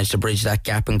manage to bridge that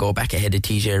gap and go back ahead of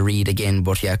TJ Reid again.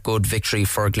 But yeah, good victory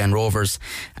for Glen Rovers,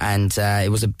 and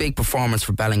it was a big performance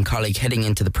for Ballincollig heading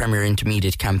into the Premier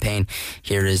Intermediate campaign.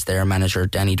 Here is their manager,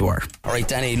 Danny Dwyer. Alright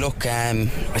Danny, look,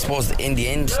 I suppose in the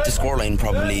end the scoreline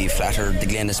probably flattered the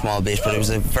Glen a small bit, but it was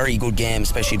a very good game,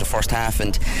 especially the first half.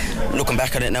 And looking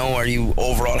back at it now, are you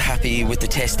overall happy with the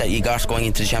test that you got going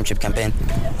into the championship campaign?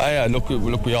 Yeah, look,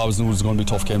 we always knew it was going to be a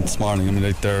tough game this morning. I mean,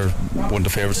 like, they're one of the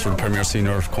favourites for the Premier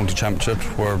Senior County Championship.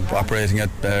 We're operating at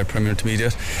Premier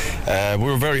Intermediate. We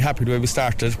were very happy the way we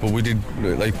started, but we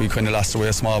kind of lost away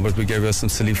a small bit. We gave us some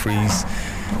silly frees.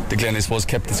 The Glen, I suppose,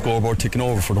 kept the scoreboard ticking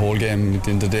over for the whole game. At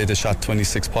the end of the day, they shot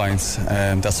 26 points.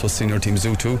 That's what senior teams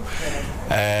do too.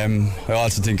 I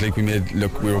also think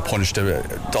we were punished.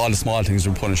 All the small things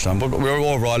we were punished on, but we were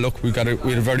overall we had a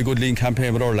very good league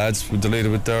campaign with our lads. We're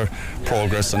delighted with their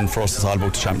progress, and for us it's all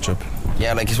about the championship.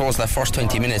 Yeah, I suppose that first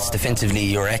 20 minutes defensively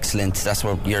you're excellent. That's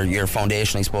what your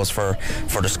foundation, I suppose, for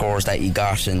the scores that you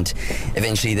got, and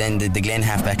eventually then the Glen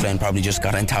half-back line probably just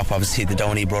got on top. Obviously the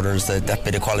Downey brothers, that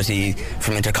bit of quality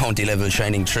from inter-county level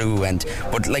shining through,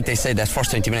 but like they said, that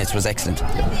first 20 minutes was excellent.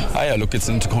 It's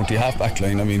an inter-county half-back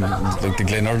line. I mean, the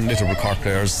Glen are little with Cork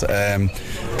players.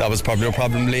 That was probably a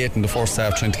problem late in the first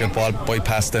half, trying to get ball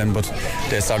bypass them, but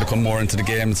they started to come more into the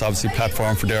game. It's obviously a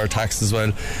platform for their attacks as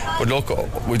well. But look, all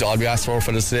we asked for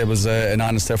us today was an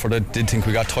honest effort. I did think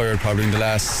we got tired probably in the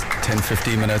last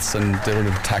 10-15 minutes, and they were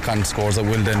to attack on scores at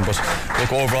will then. But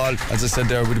look, overall, as I said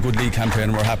there, with a good league campaign,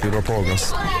 and we're happy with our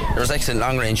progress. There was excellent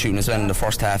long range shooting as well in the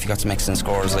first half. You got some excellent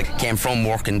scores, came from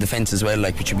work in defence as well,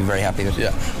 which you'd be very happy with.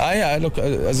 Look,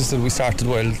 as I said, we started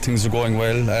well, things are going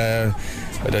well.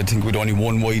 I think we'd only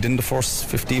one wide in the first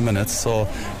 15 minutes, so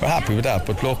we're happy with that.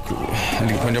 But look, I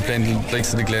think when you're playing the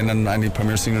likes of the Glen and any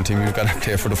Premier Senior team, you've got to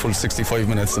play for the full 65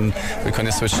 minutes, and we kind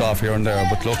of switched off here and there.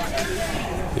 But look,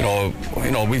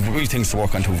 we've things to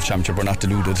work on to the championship. We're not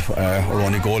deluded. Our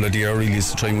only goal of the year really is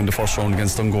to try and win the first round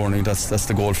against Dungourney. That's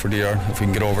the goal for the year. If we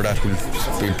can get over that, we'll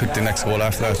pick the next goal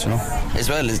after that. As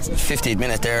well, 15th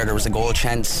minute there was a goal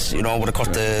chance. Would have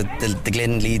cut the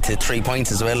Glen lead to 3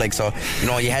 points as well.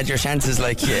 You had your chances,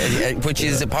 which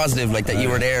is a positive. That you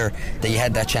were there, that you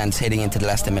had that chance heading into the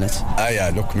last 10 minutes.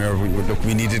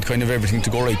 We needed kind of everything to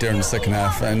go right there in the second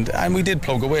half, and we did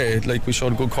plug away. We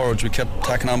showed good courage. We kept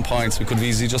tacking on points. We could have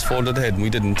easily just folded ahead, and we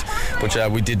didn't. But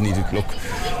we did need it. Look,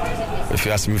 if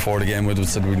you asked me before the game, we would have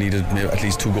said we needed at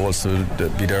least 2 goals to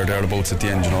be thereabouts at the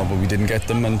end, but we didn't get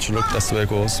them, and look, that's the way it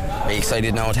goes. Are you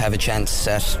excited now to have a chance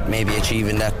at maybe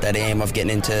achieving that aim of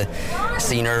getting into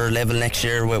senior level next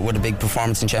year with a big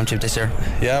performance in championship this year?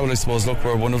 Yeah, well, I suppose, look,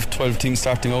 we're one of 12 teams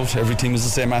starting out. Every team has the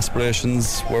same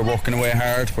aspirations. We're working away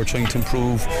hard. We're trying to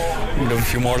improve. We have a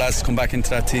few more lads to come back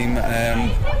into that team.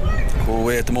 We're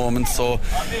away at the moment, so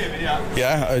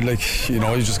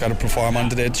you just got to perform on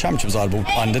the day. The championship's all about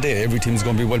on the day. Every team's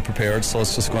going to be well prepared, so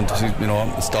it's just going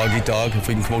to it's dog eat dog. If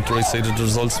we can come out the right side of the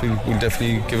results, we'll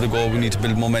definitely give it a go. We need to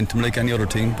build momentum like any other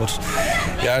team, but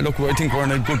look, I think we're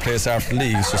in a good place after the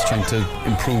league. It's just trying to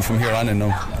improve from here on in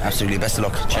now. Absolutely, best of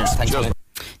luck. Cheers. Thanks.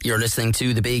 You're listening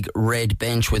to the Big Red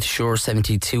Bench with Sure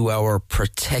 72-hour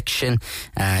protection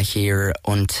here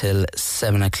until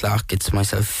 7 o'clock. It's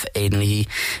myself, Aidan Leahy.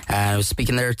 I was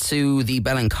speaking there to the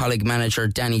Ballincollig manager,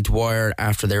 Danny Dwyer,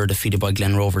 after they were defeated by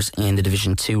Glen Rovers in the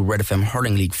Division 2 RedFM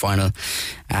Hurling League final.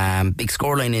 Big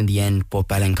scoreline in the end, but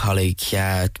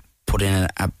Ballincollig put in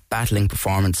a battling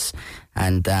performance.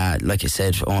 And like I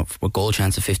said, with goal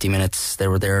chance of 50 minutes, they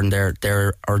were there and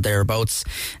there or thereabouts.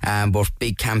 But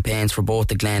big campaigns for both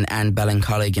the Glen and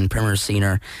Ballincollig in Premier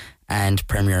Senior and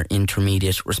Premier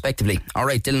Intermediate respectively.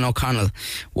 Alright, Dylan O'Connell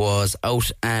was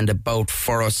out and about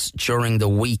for us during the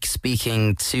week,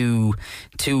 speaking to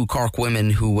two Cork women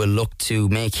who will look to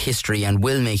make history and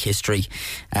will make history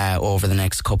over the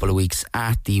next couple of weeks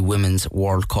at the Women's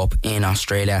World Cup in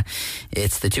Australia.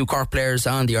 It's the 2 Cork players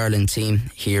on the Ireland team.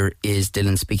 Here is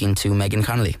Dylan speaking to Megan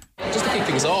Connolly. Just to kick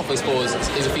things off, I suppose,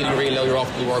 is it feeling real now you're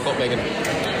off to the World Cup, Megan?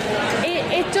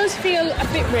 It does feel a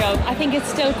bit real. I think it's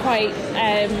still quite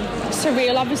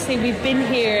surreal. Obviously, we've been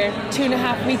here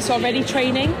 2.5 weeks already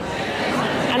training,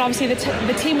 and obviously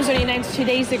the team was only announced 2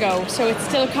 days ago, so it's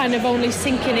still kind of only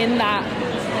sinking in that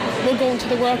we're going to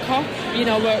the World Cup.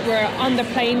 We're on the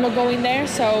plane, we're going there.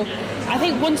 So I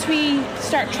think once we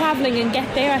start travelling and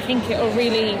get there, I think it'll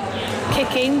really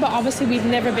kick in. But obviously we've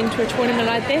never been to a tournament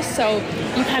like this, so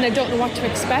you kind of don't know what to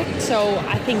expect. So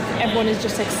I think everyone is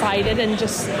just excited and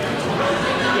just,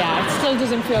 it still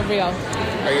doesn't feel real.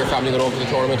 Are your family going over to the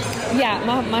tournament? Yeah,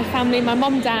 my family, my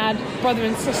mum, dad, brother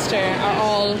and sister are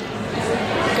all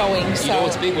going. So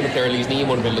it's big when a player leaves and you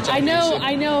want to build a championship.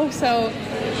 I know. So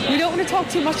we don't want to talk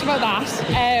too much about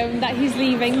that he's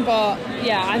leaving, but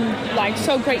I'm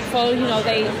so grateful.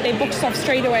 They booked stuff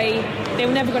straight away. They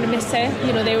were never going to miss it.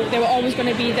 They were always going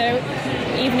to be there.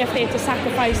 Even if they had to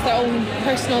sacrifice their own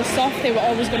personal stuff, they were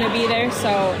always going to be there.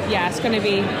 So it's going to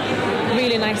be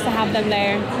really nice to have them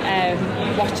there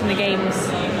watching the games.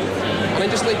 And I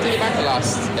just thinking back to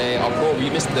last October,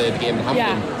 you missed the game in Hampton.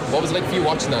 Yeah. What was it like for you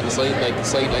watching that on the side?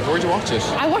 Where'd you watch it?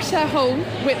 I watched it at home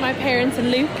with my parents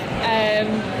and Luke.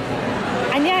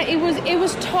 It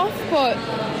was tough, but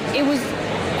it was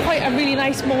quite a really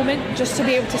nice moment just to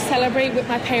be able to celebrate with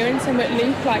my parents and with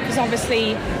Luke, because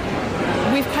obviously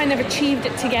we've kind of achieved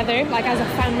it together. As a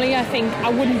family, I think I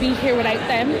wouldn't be here without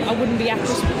them. I wouldn't be at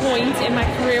this point in my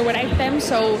career without them.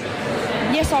 So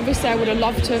yes, obviously I would have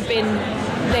loved to have been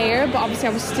there, but obviously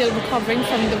I was still recovering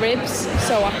from the ribs,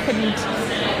 so I couldn't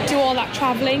do all that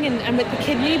travelling and with the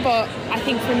kidney. But I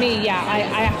think for me,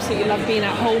 I absolutely love being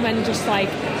at home and just like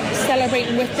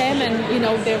celebrating with them. And you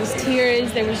know, there was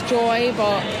tears, there was joy,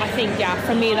 but I think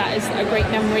for me that is a great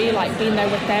memory, like being there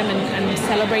with them and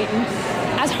celebrating.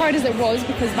 As hard as it was,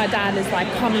 because my dad is like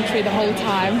commentary the whole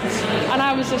time, and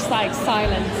I was just like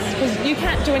silent, because you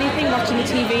can't do anything watching the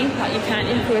TV, like you can't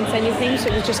influence anything, so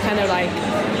it was just kind of like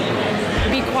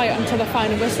be quiet until the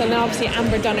final whistle. And then obviously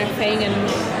Amber done her thing, and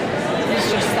it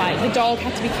was just like the dog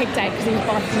had to be kicked out because he was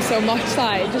barking so much,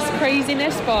 like just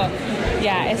craziness. But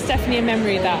yeah, it's definitely a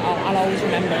memory that I'll always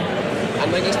remember.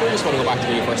 And like, I just want to go back to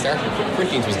when you first started.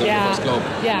 Corinthians was the first club.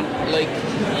 Yeah. Like,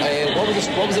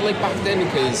 what was it like back then?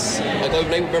 Because like, I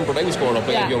remember when I was growing up,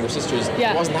 I had younger sisters.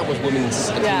 There wasn't that much women's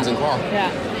teams in Cork.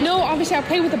 Yeah. No, obviously I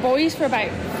played with the boys for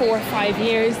about 4 or 5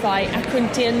 years, like at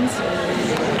Corinthians,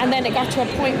 and then it got to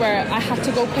a point where I had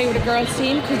to go play with a girls'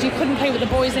 team because you couldn't play with the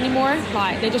boys anymore.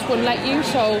 Like they just wouldn't let you.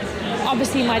 So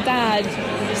obviously my dad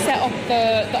set up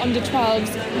the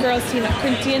under-12s girls team at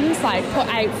Corinthians, like put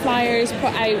out flyers,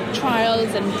 put out trials,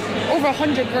 and over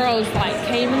 100 girls like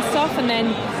came and stuff. And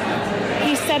then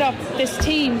he set up this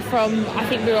team from, I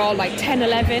think we were all like 10,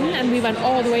 11, and we went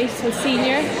all the way to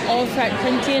senior, all throughout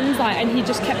Corinthians, like, and he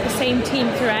just kept the same team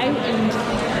throughout. And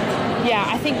yeah,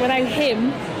 I think without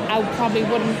him I probably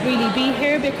wouldn't really be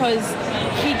here, because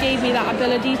he gave me that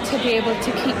ability to be able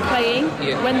to keep playing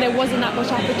when there wasn't that much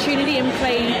opportunity, and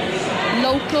play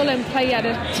local and play at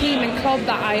a team and club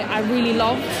that I really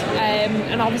loved.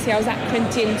 And obviously I was at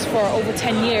Corinthians for over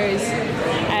 10 years,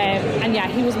 and yeah,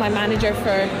 he was my manager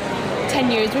for 10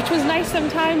 years, which was nice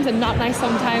sometimes and not nice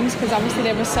sometimes, because obviously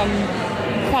there was some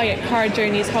quiet car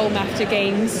journeys home after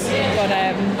games. But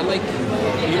and like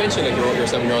you mentioned, like you're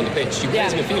 7 on the pitch, you play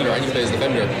as a midfielder and you play as a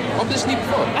defender. What position do you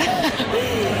prefer?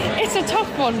 It's a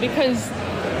tough one, because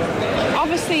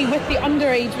obviously with the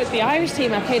underage, with the Irish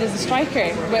team, I played as a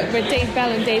striker. With Dave Bell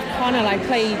and Dave Connolly, I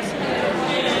played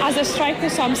as a striker,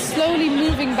 so I'm slowly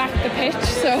moving back the pitch,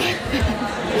 so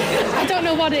I don't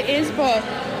know what it is, but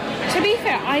to be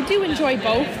fair, I do enjoy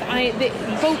both.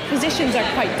 Both positions are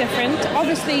quite different.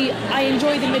 Obviously, I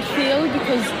enjoy the midfield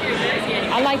because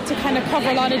I like to kind of cover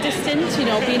a lot of distance, you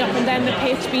know, being up and down the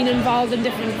pitch, being involved in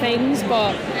different things.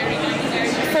 But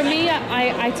for me,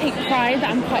 I take pride that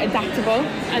I'm quite adaptable,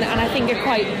 and I think it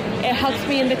helps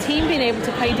me in the team, being able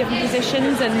to play different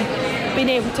positions and being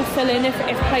able to fill in if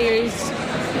players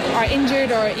are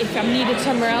injured or if I'm needed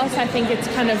somewhere else. I think it's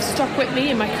kind of stuck with me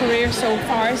in my career so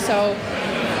far. So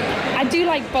I do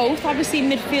like both. Obviously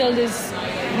midfield is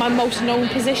my most known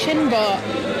position, but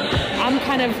I'm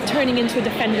kind of turning into a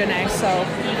defender now, so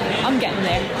I'm getting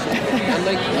there. And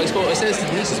like, I suppose I said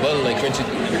to Denise as well, like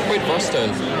you're quite versatile.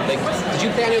 Like, did you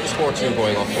play any other sports when you were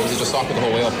growing up, or was it just soccer the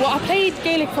whole way up? Well, I played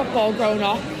Gaelic football growing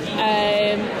up.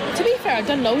 To be fair, I've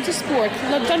done loads of sports.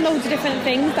 I've done loads of different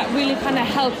things that really kind of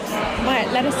helped my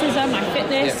athleticism, my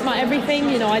fitness, my everything.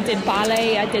 You know, I did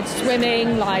ballet, I did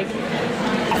swimming. Like,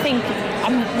 I think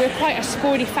we're quite a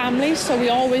sporty family, so we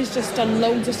always just done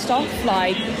loads of stuff.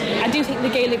 Like, I do think the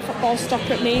Gaelic football stuck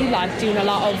with me, like doing a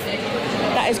lot of,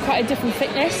 that is quite a different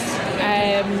fitness.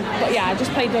 But yeah, I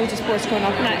just played loads of sports growing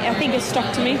up, and I think it's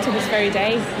stuck to me to this very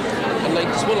day. And like,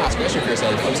 just one last question for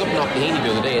yourself. I was up in Knocknaheeny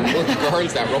the other day, and one of the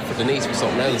girls that were up for Denise was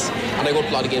something else, and I go to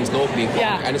a lot of games locally in Cork,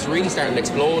 and it's really starting to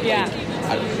explode. Yeah.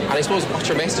 Like, and I suppose, what's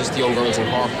your message to young girls in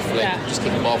Cork for like just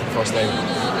kicking the ball for the first time?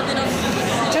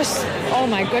 Just, oh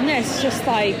my goodness, just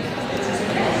like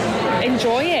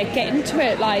enjoy it, get into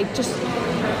it, like just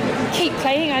keep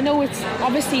playing. I know it's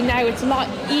obviously now it's a lot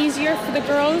easier for the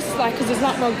girls, like, because there's a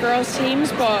lot more girls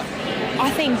teams, but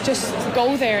I think just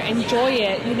go there, enjoy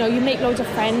it. You know, you make loads of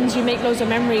friends, you make loads of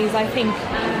memories. I think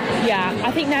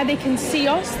now they can see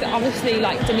us, obviously,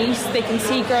 like Denise, they can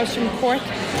see girls from Cork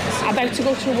about to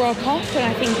go to a World Cup, and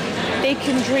I think they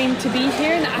can dream to be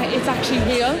here, and it's actually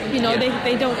real. You know,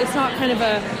 they don't, it's not kind of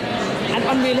an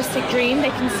unrealistic dream. They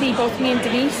can see both me and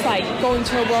Denise like going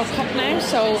to a World Cup now,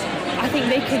 so I think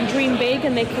they can dream big,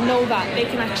 and they can know that they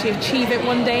can actually achieve it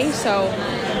one day. So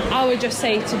I would just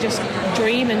say to just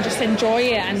dream and just enjoy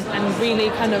it, and really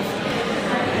kind of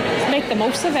make the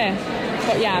most of it.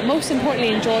 But yeah, most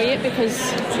importantly, enjoy it, because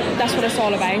that's what it's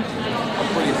all about.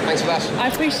 Brilliant. Thanks for that. I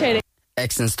appreciate it.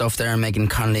 Excellent stuff there. Megan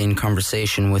Connolly in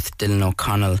conversation with Dylan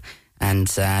O'Connell, and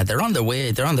they're on their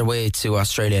way to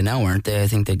Australia now, aren't they? I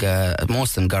think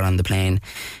most of them got on the plane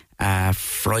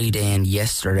Friday and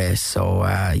yesterday. So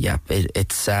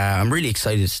it's I'm really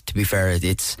excited, to be fair.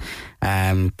 It's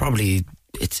probably,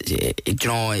 it's, you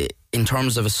know, in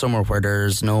terms of a summer where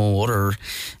there's no other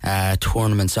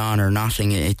tournaments on or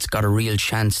nothing, it's got a real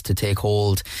chance to take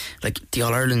hold. Like, the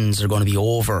All-Irelands are going to be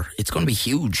over. It's going to be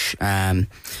huge.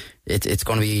 It's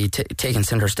going to be taking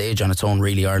centre stage on its own,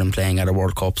 really, Ireland playing at a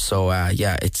World Cup. So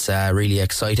it's really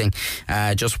exciting.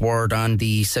 Just word on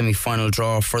the semi-final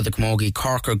draw for the Camogie.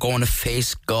 Cork are going to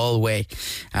face Galway,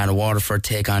 and Waterford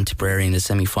take on Tipperary in the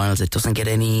semi-finals. It doesn't get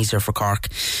any easier for Cork,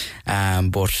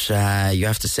 but you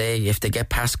have to say, if they get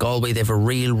past Galway, they have a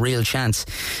real chance.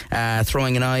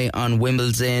 Throwing an eye on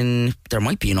Wimbledon, there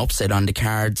might be an upset on the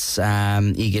cards.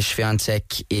 Iga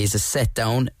Swiatek is a set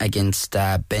down against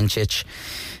Bencic.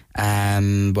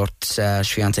 But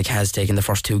Swiatek has taken the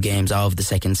first 2 games of the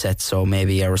second set, so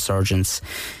maybe a resurgence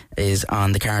is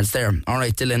on the cards there.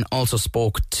 Alright, Dylan also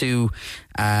spoke to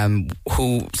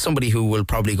somebody who will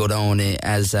probably go down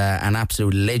as an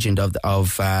absolute legend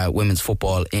of women's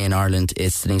football in Ireland.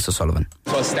 It's Denise O'Sullivan.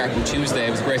 It was starting Tuesday.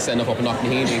 It was a great send-up up in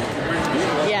Knocknaheeny.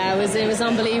 Yeah, it was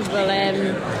unbelievable.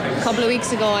 A couple of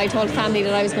weeks ago I told family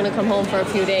that I was going to come home for a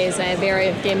few days.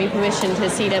 Vera gave me permission to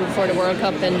see them before the World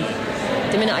Cup, and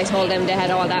the minute I told them, they had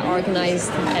all that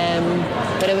organised.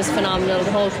 But it was phenomenal.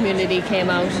 The whole community came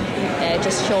out. It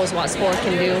just shows what sport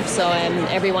can do. So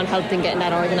everyone helped in getting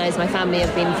that organised. My family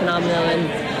have been phenomenal,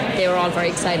 and they were all very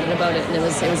excited about it, and it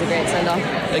was a great send-off.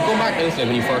 Like, going back now,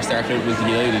 when you first started with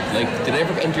United, like, did it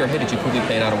ever enter your head that you could be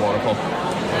playing at a World Cup?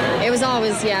 It was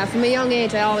always, from a young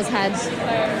age, I always had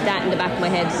that in the back of my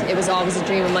head. It was always a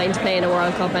dream of mine to play in a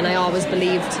World Cup, and I always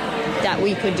believed that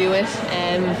we could do it.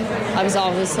 I was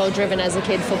always so driven as a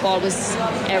kid. Football was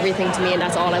everything to me, and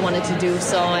that's all I wanted to do.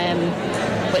 So,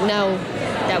 but now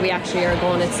that we actually are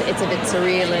going, it's a bit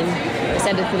surreal. And I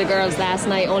said it to the girls last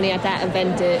night, only at that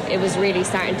event it was really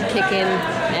starting to kick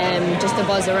in, just the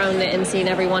buzz around it, and seeing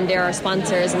everyone there, our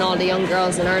sponsors and all the young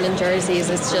girls in Ireland jerseys.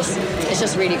 It's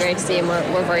just really great to see, and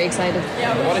we're very excited.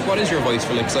 What is your advice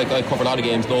for, like, I cover a lot of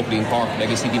games locally in Cork, like,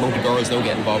 I see the amount of girls now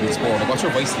get involved in the sport. Like, what's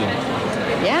your advice to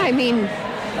them? Yeah, I mean,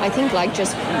 I think, like,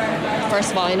 just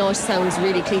first of all, I know it sounds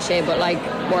really cliche, but, like,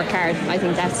 work hard. I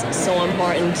think that's so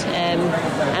important,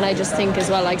 and I just think as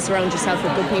well, like, surround yourself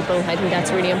with good people. I think that's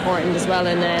really important as well.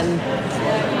 And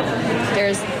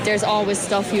there's always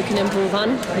stuff you can improve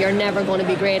on. You're never going to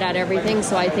be great at everything,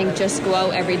 so I think just go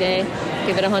out every day,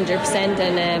 give it 100%,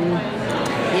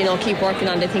 and keep working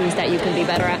on the things that you can be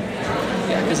better at.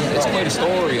 Yeah, because it's quite a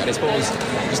story, and I suppose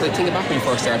just like thinking back when you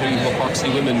first started, you were Cork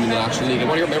City Women in the National League.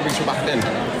 What are your memories from back then?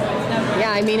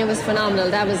 Yeah, I mean, it was phenomenal.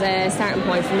 That was a starting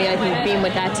point for me, I think, being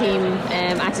with that team.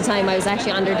 At the time, I was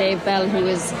actually under Dave Bell, who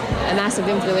was a massive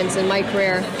influence in my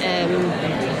career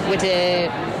with the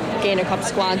Gaynor Cup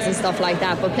squads and stuff like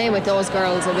that. But playing with those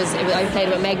girls, I played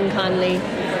with Megan Connolly.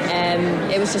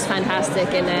 It was just fantastic,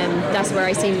 and that's where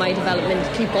I seen my development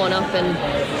keep going up. And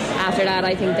after that,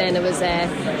 I think then it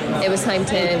was time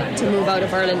to move out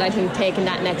of Ireland. I think taking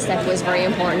that next step was very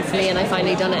important for me, and I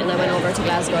finally done it, and I went over to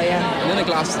Glasgow. Yeah. And then, like,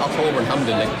 last October in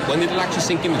Hampden, like, when did it actually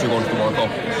sink in that you're going to the World Cup?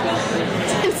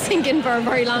 It's sinking for a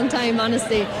very long time,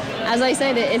 honestly. As I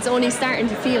said, it's only starting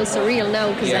to feel surreal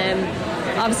now, because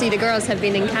obviously the girls have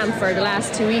been in camp for the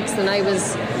last 2 weeks, and I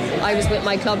was with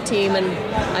my club team, and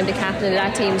I'm the captain of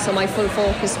that team, so my full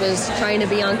focus was trying to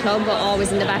be on club, but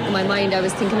always in the back of my mind I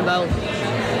was thinking about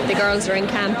the girls are in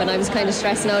camp, and I was kind of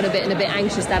stressing out a bit and a bit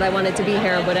anxious that I wanted to be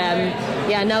here. But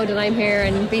now that I'm here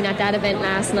and being at that event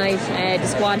last night, the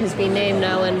squad has been named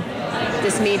now, and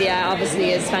this media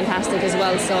obviously is fantastic as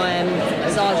well, so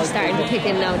it's all just starting to kick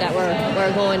in now that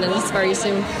we're going, and it's very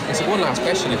soon. So one last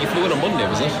question, you flew in on Monday,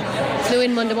 was it? Flew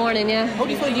in Monday morning, yeah. How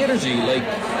do you find the energy? Like,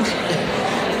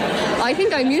 I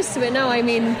think I'm used to it now. I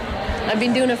mean, I've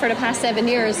been doing it for the past 7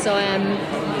 years, so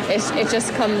it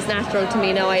just comes natural to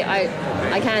me now.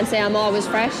 I can't say I'm always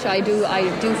fresh. I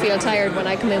do feel tired when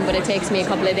I come in, but it takes me a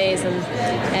couple of days, and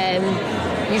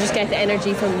you just get the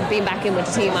energy from being back in with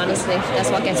the team, honestly.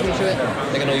 That's what gets me through it.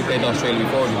 Like, I know you played in Australia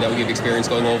before, you now give experience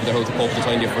going over there, how to cope with the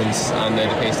time difference and the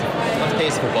pace, not the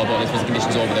pace of football, but I suppose the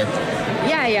conditions over there.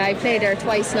 Yeah, I played there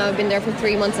twice now. I've been there for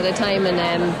 3 months at a time,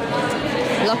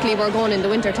 and luckily we're going in the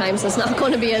winter time, so it's not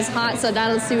going to be as hot, so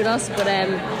that'll suit us. But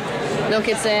look,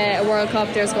 it's a World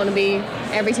Cup. There's going to be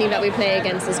every team that we play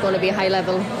against is going to be high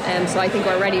level, so I think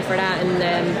we're ready for that,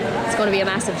 and it's going to be a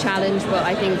massive challenge. But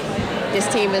I think this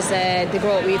team is the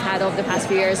growth we've had over the past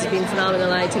few years has been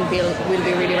phenomenal, and I think we'll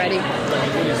be really ready.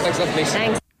 Thanks a lot, Denise.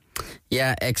 Thanks.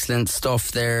 Yeah, excellent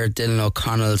stuff there. Dylan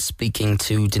O'Connell speaking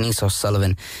to Denise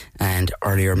O'Sullivan, and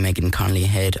earlier Megan Connolly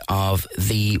ahead of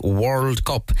the World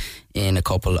Cup in a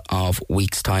couple of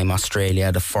weeks' time.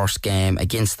 Australia, the first game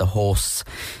against the hosts.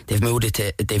 They've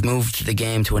moved the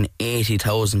game to an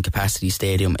 80,000 capacity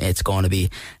stadium. It's going to be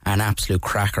an absolute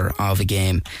cracker of a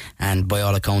game, and by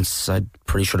all accounts I'm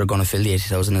pretty sure they're going to fill the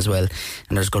 80,000 as well,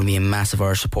 and there's going to be a massive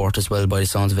Irish support as well by the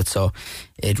sounds of it. So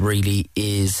it really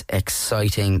is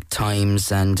exciting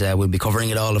times, and we'll be covering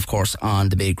it all, of course, on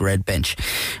the big red bench.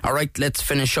 Alright, let's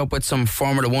finish up with some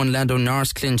Formula 1. Lando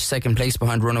Norris clinched second place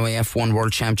behind runaway F1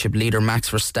 World Championship leader Max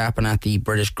Verstappen at the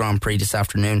British Grand Prix this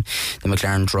afternoon. The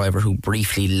McLaren driver, who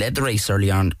briefly led the race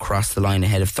early on, crossed the line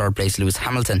ahead of third place Lewis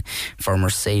Hamilton for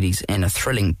Mercedes in a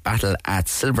thrilling battle at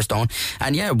Silverstone.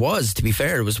 And yeah, it was, to be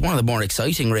fair, it was one of the more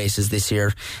exciting races this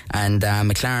year, and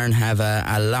McLaren have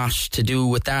a lot to do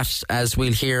with that, as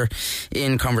we'll hear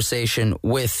in conversation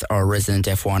with our resident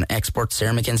F1 expert,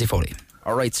 Sarah McKenzie Foley.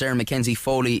 Alright, Sarah McKenzie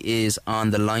Foley is on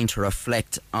the line to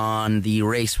reflect on the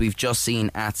race we've just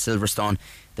seen at Silverstone,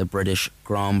 the British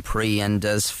Grand Prix. And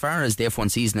as far as the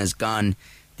F1 season has gone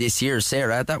this year,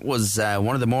 Sarah, that was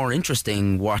one of the more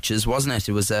interesting watches, wasn't it?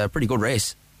 It was a pretty good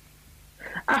race.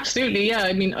 Absolutely, yeah.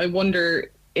 I mean, I wonder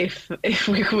if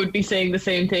we would be saying the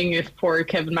same thing if poor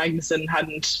Kevin Magnussen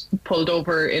hadn't pulled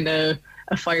over in a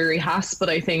fiery Haas. But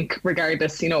I think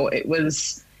regardless, it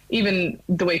was, even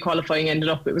the way qualifying ended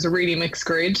up, it was a really mixed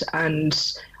grid,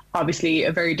 and obviously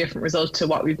a very different result to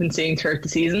what we've been seeing throughout the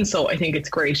season. So I think it's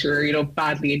great. We're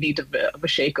badly in need of a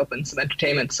shake-up and some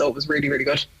entertainment, so it was really, really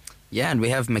good. Yeah, and we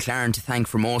have McLaren to thank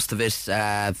for most of it.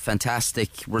 Fantastic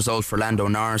result for Lando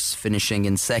Norris, finishing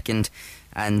in second,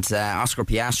 and Oscar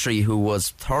Piastri, who was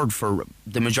third for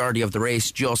the majority of the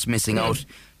race, just missing out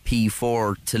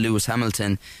P4 to Lewis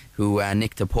Hamilton, who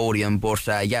nicked the podium. But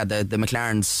the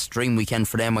McLaren's dream weekend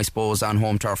for them, I suppose, on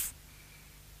home turf.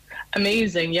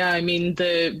 Amazing, yeah. I mean,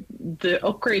 the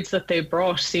upgrades that they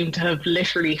brought seem to have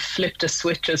literally flipped a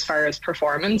switch as far as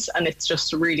performance, and it's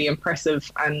just really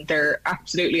impressive. And they're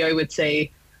absolutely, I would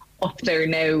say, up there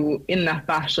now in that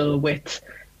battle with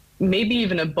maybe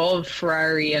even above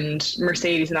Ferrari and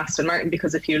Mercedes and Aston Martin,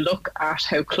 because if you look at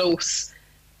how close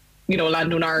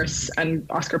Lando Norris and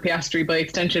Oscar Piastri by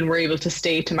extension were able to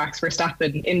stay to Max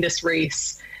Verstappen in this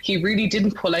race, he really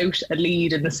didn't pull out a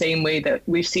lead in the same way that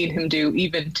we've seen him do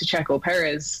even to Checo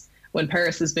Perez when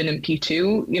Perez has been in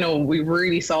P2. We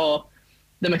really saw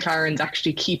the McLarens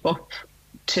actually keep up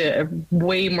to a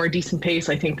way more decent pace,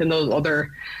 I think, than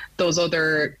those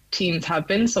other teams have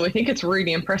been. So I think it's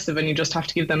really impressive, and you just have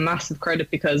to give them massive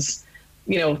credit because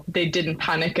they didn't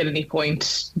panic at any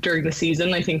point during the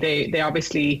season. I think they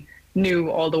obviously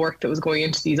knew all the work that was going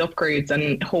into these upgrades,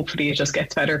 and hopefully it just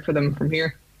gets better for them from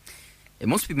here. It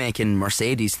must be making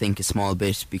Mercedes think a small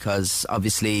bit, because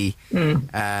obviously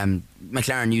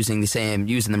McLaren using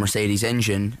the Mercedes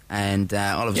engine, and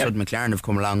all of a sudden McLaren have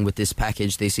come along with this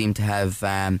package. They seem to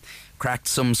have cracked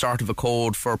some sort of a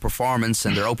code for performance,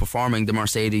 and they're outperforming the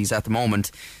Mercedes at the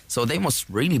moment. So they must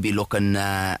really be looking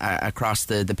across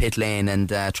the pit lane and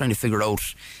trying to figure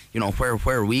out, where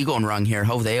are we going wrong here?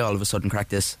 How have they all of a sudden cracked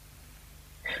this?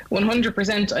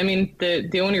 100%. I mean,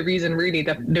 the only reason really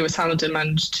that Lewis Hamilton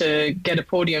managed to get a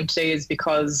podium today is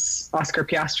because Oscar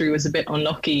Piastri was a bit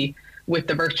unlucky with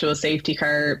the virtual safety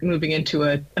car moving into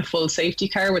a full safety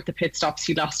car. With the pit stops,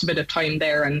 he lost a bit of time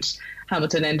there, and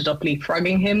Hamilton ended up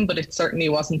leapfrogging him, but it certainly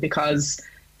wasn't because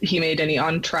he made any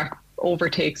on-track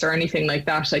overtakes or anything like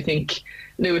that. I think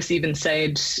Lewis even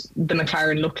said the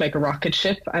McLaren looked like a rocket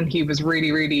ship, and he was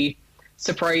really, really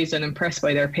surprised and impressed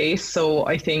by their pace. So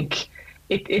I think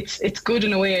it's good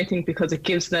in a way, I think, because it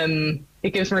gives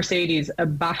Mercedes a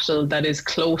battle that is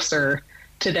closer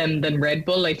to them than Red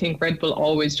Bull. I think Red Bull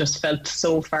always just felt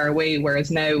so far away,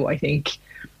 whereas now I think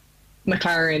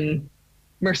McLaren,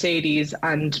 Mercedes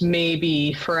and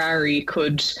maybe Ferrari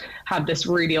could have this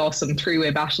really awesome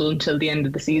three-way battle until the end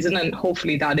of the season, and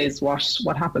hopefully that is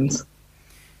what happens.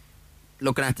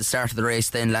 Looking at the start of the race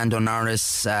then, Lando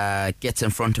Norris gets in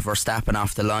front of Verstappen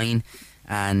off the line,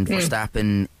 and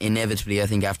Verstappen inevitably, I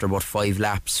think after about 5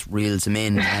 laps, reels him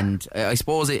in. And I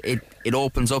suppose it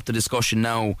opens up the discussion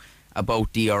now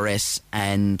about DRS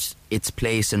and its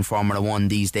place in Formula 1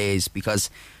 these days, because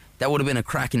that would have been a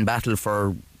cracking battle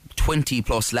for 20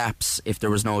 plus laps if there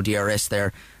was no DRS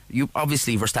there.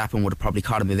 Obviously Verstappen would have probably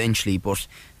caught him eventually, but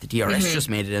the DRS just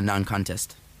made it a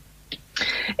non-contest.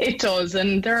 It does,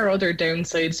 and there are other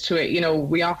downsides to it.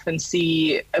 We often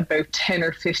see about 10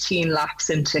 or 15 laps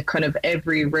into kind of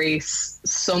every race,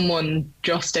 someone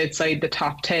just outside the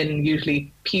top 10,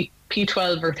 usually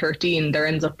P12 or 13, there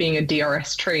ends up being a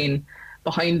DRS train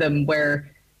behind them where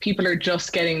people are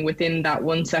just getting within that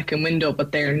 1 second window,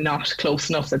 but they're not close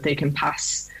enough that they can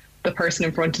pass the person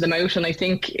in front of them out. And I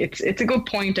think it's a good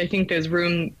point. I think there's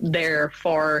room there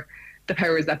for the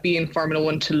powers that be in Formula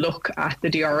One to look at the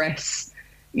DRS,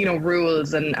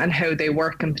 rules and how they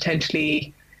work, and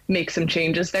potentially make some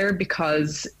changes there,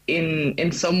 because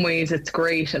in some ways it's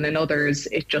great, and in others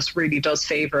it just really does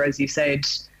favour, as you said,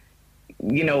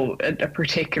 a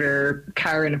particular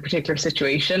car in a particular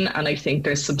situation. And I think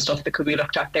there's some stuff that could be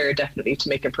looked at there definitely to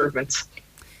make improvements.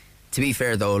 To be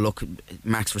fair though, look,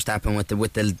 Max Verstappen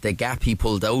with the gap he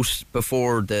pulled out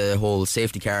before the whole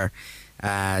safety car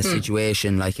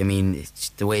situation, it's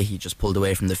the way he just pulled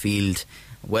away from the field.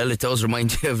 Well, it does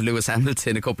remind you of Lewis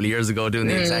Hamilton a couple of years ago doing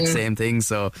the exact same thing.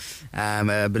 So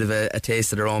a bit of a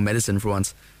taste of their own medicine for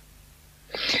once.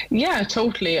 Yeah,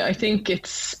 totally. I think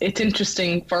it's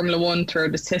interesting. Formula One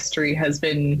throughout its history has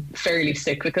been fairly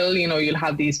cyclical. You'll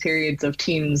have these periods of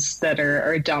teams that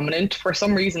are dominant. For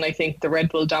some reason, I think the Red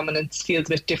Bull dominance feels a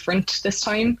bit different this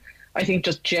time. I think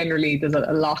just generally there's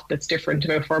a lot that's different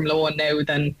about Formula One now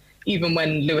than even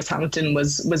when Lewis Hamilton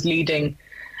was leading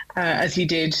as he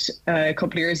did a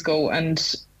couple of years ago.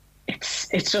 And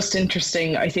it's just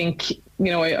interesting. I think,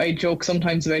 I joke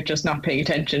sometimes about just not paying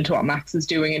attention to what Max is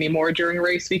doing anymore during a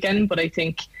race weekend, but I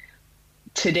think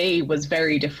today was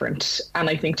very different. And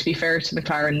I think, to be fair to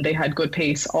McLaren, they had good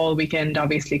pace all weekend,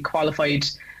 obviously qualified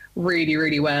really,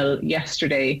 really well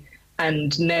yesterday.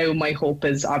 And now my hope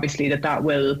is obviously that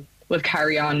will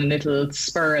carry on, and it'll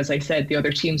spur, as I said, the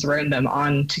other teams around them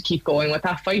on to keep going with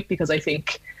that fight, because I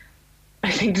think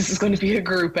this is going to be a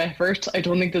group effort. I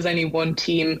don't think there's any one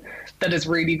team that is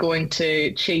really going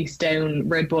to chase down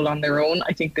Red Bull on their own.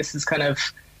 I think this is kind of,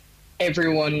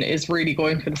 everyone is really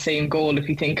going for the same goal. If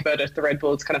you think about it, the Red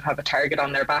Bulls kind of have a target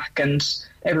on their back, and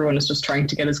everyone is just trying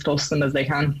to get as close to them as they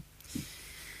can.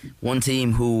 One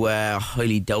team who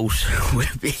highly doubt will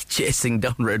be chasing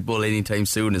down Red Bull anytime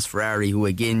soon is Ferrari, who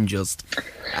again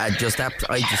I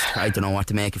don't know what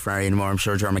to make of Ferrari anymore. I'm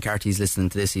sure John McCarthy's listening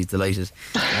to this, he's delighted.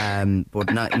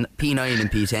 But not, P9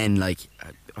 and P10,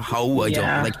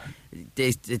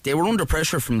 they were under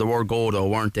pressure from the word go though,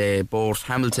 weren't they? Both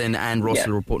Hamilton and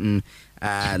Russell were putting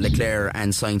Leclerc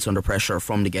and Sainz under pressure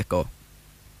from the get-go.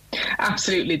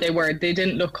 Absolutely, they were. They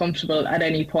didn't look comfortable at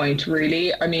any point,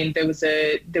 really. I mean, there was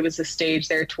a stage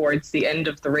there towards the end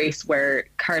of the race where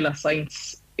Carlos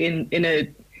Sainz, in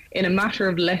a matter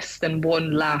of less than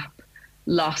one lap,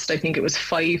 lost, I think it was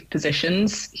 5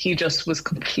 positions. He just was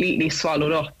completely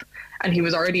swallowed up, and he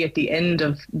was already at the end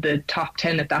of the top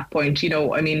 10 at that point. We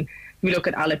look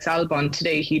at Alex Albon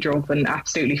today. He drove an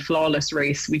absolutely flawless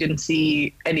race. We didn't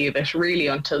see any of it really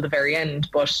until the very end,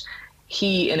 but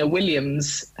he in a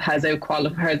Williams has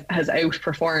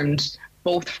outperformed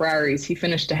both Ferraris. He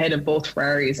finished ahead of both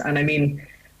Ferraris. And I mean,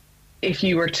 if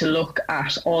you were to look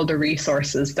at all the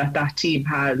resources that team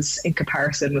has in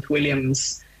comparison with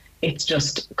Williams, it's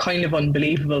just kind of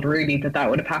unbelievable really that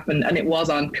would have happened. And it was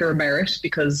on pure merit,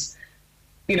 because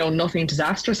nothing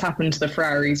disastrous happened to the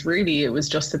Ferraris really. It was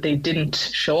just that they didn't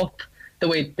show up the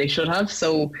way they should have.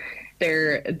 So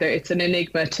it's an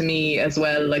enigma to me as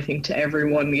well. I think to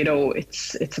everyone,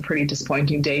 it's a pretty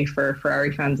disappointing day for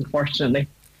Ferrari fans, unfortunately.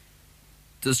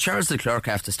 Does Charles Leclerc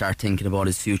have to start thinking about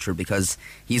his future? Because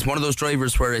he's one of those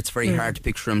drivers where it's very hard to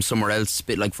picture him somewhere else. A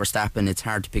bit like Verstappen, it's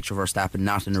hard to picture Verstappen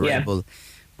not in a Red Bull.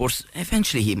 But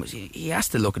eventually he has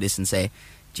to look at this and say,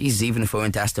 geez, even if I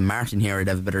went to Aston Martin here, I'd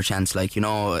have a better chance.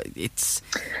 It's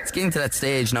getting to that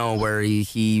stage now where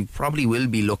he probably will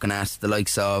be looking at the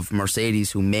likes of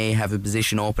Mercedes, who may have a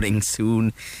position opening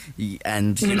soon,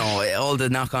 and all the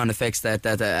knock-on effects that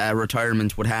a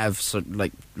retirement would have. So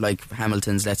like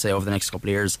Hamilton's, let's say, over the next couple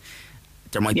of years,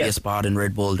 there might be a spot in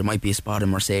Red Bull, there might be a spot in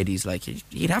Mercedes.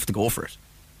 He'd have to go for it.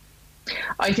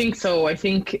 I think so. I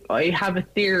think I have a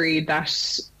theory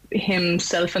that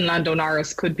himself and Lando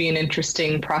Norris could be an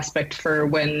interesting prospect for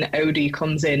when Audi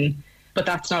comes in, but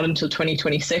that's not until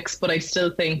 2026. But I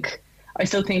still think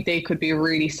they could be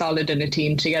really solid in a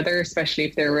team together, especially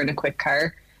if they were in a quick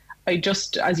car.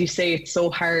 As you say, it's so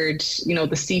hard.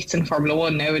 The seats in Formula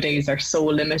One nowadays are so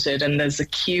limited, and there's a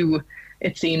queue,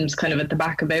 it seems, kind of at the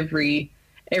back of every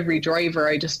driver.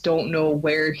 I just don't know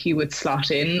where he would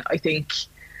slot in. I think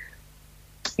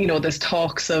there's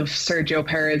talks of Sergio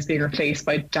Perez being replaced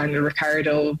by Daniel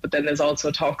Ricciardo, but then there's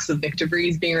also talks of Nick de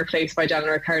Vries being replaced by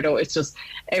Daniel Ricciardo. It's just,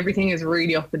 everything is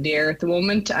really up in the air at the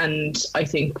moment. And I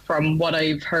think from what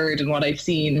I've heard and what I've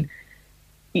seen,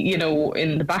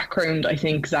 in the background, I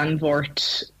think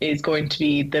Zandvoort is going to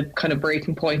be the kind of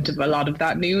breaking point of a lot of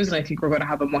that news. And I think we're going to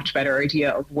have a much better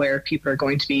idea of where people are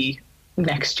going to be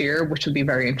next year, which would be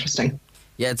very interesting.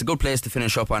 Yeah, it's a good place to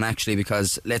finish up on, actually,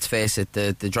 because let's face it,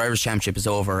 the Drivers' Championship is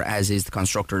over, as is the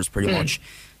Constructors pretty much.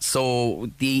 So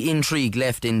the intrigue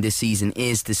left in this season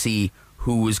is to see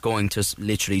who is going to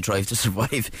literally drive to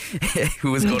survive,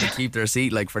 who is going to keep their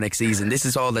seat for next season. This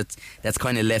is all that's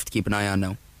kind of left to keep an eye on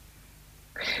now.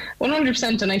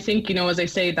 100%, and I think, as I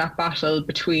say, that battle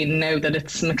between now that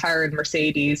it's McLaren,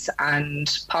 Mercedes and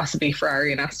possibly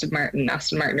Ferrari and Aston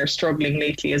Martin are struggling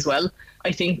lately as well.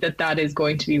 I think that is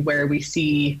going to be where we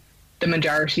see the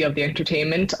majority of the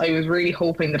entertainment. I was really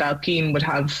hoping that Alpine would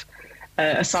have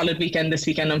a solid weekend this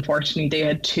weekend. Unfortunately, they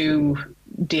had 2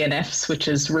 DNFs, which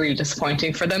is really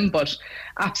disappointing for them, but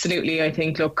absolutely, I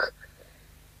think, look,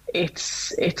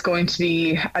 it's going to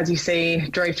be, as you say,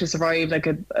 drive to survive,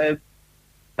 a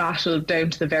battle down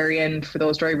to the very end for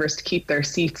those drivers to keep their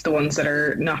seats, the ones that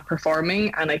are not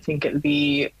performing. And I think it'll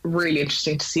be really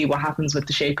interesting to see what happens with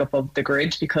the shake-up of the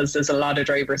grid, because there's a lot of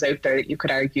drivers out there that you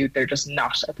could argue they're just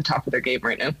not at the top of their game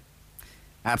right now.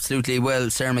 Absolutely. Well,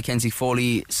 Sarah McKenzie,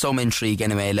 Foley, some intrigue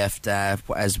anyway left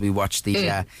as we watch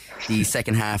the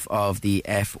second half of the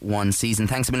F1 season.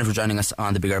 Thanks a minute for joining us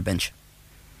on the Big Red Bench.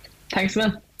 Thanks,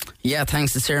 man. Yeah,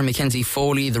 thanks to Sarah McKenzie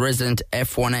Foley, the resident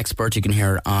F1 expert. You can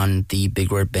hear on the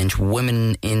Big Red Bench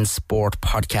Women in Sport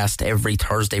podcast every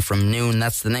Thursday from noon.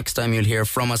 That's the next time you'll hear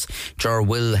from us. Jar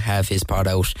will have his pod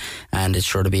out, and it's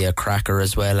sure to be a cracker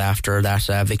as well after that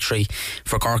victory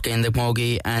for Cork in the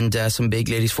Camogie, and some big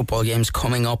ladies football games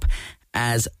coming up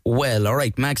as well.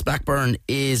 Alright, Max Blackburn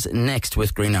is next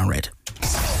with Green on Red.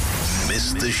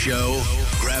 Missed the show?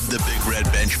 Grab the Big Red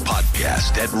Bench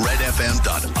podcast at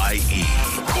redfm.ie.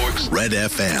 Cork's Red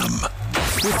FM.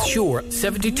 With Sure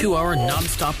 72-hour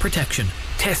non-stop protection,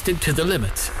 tested to the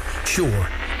limits. Sure,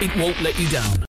 it won't let you down.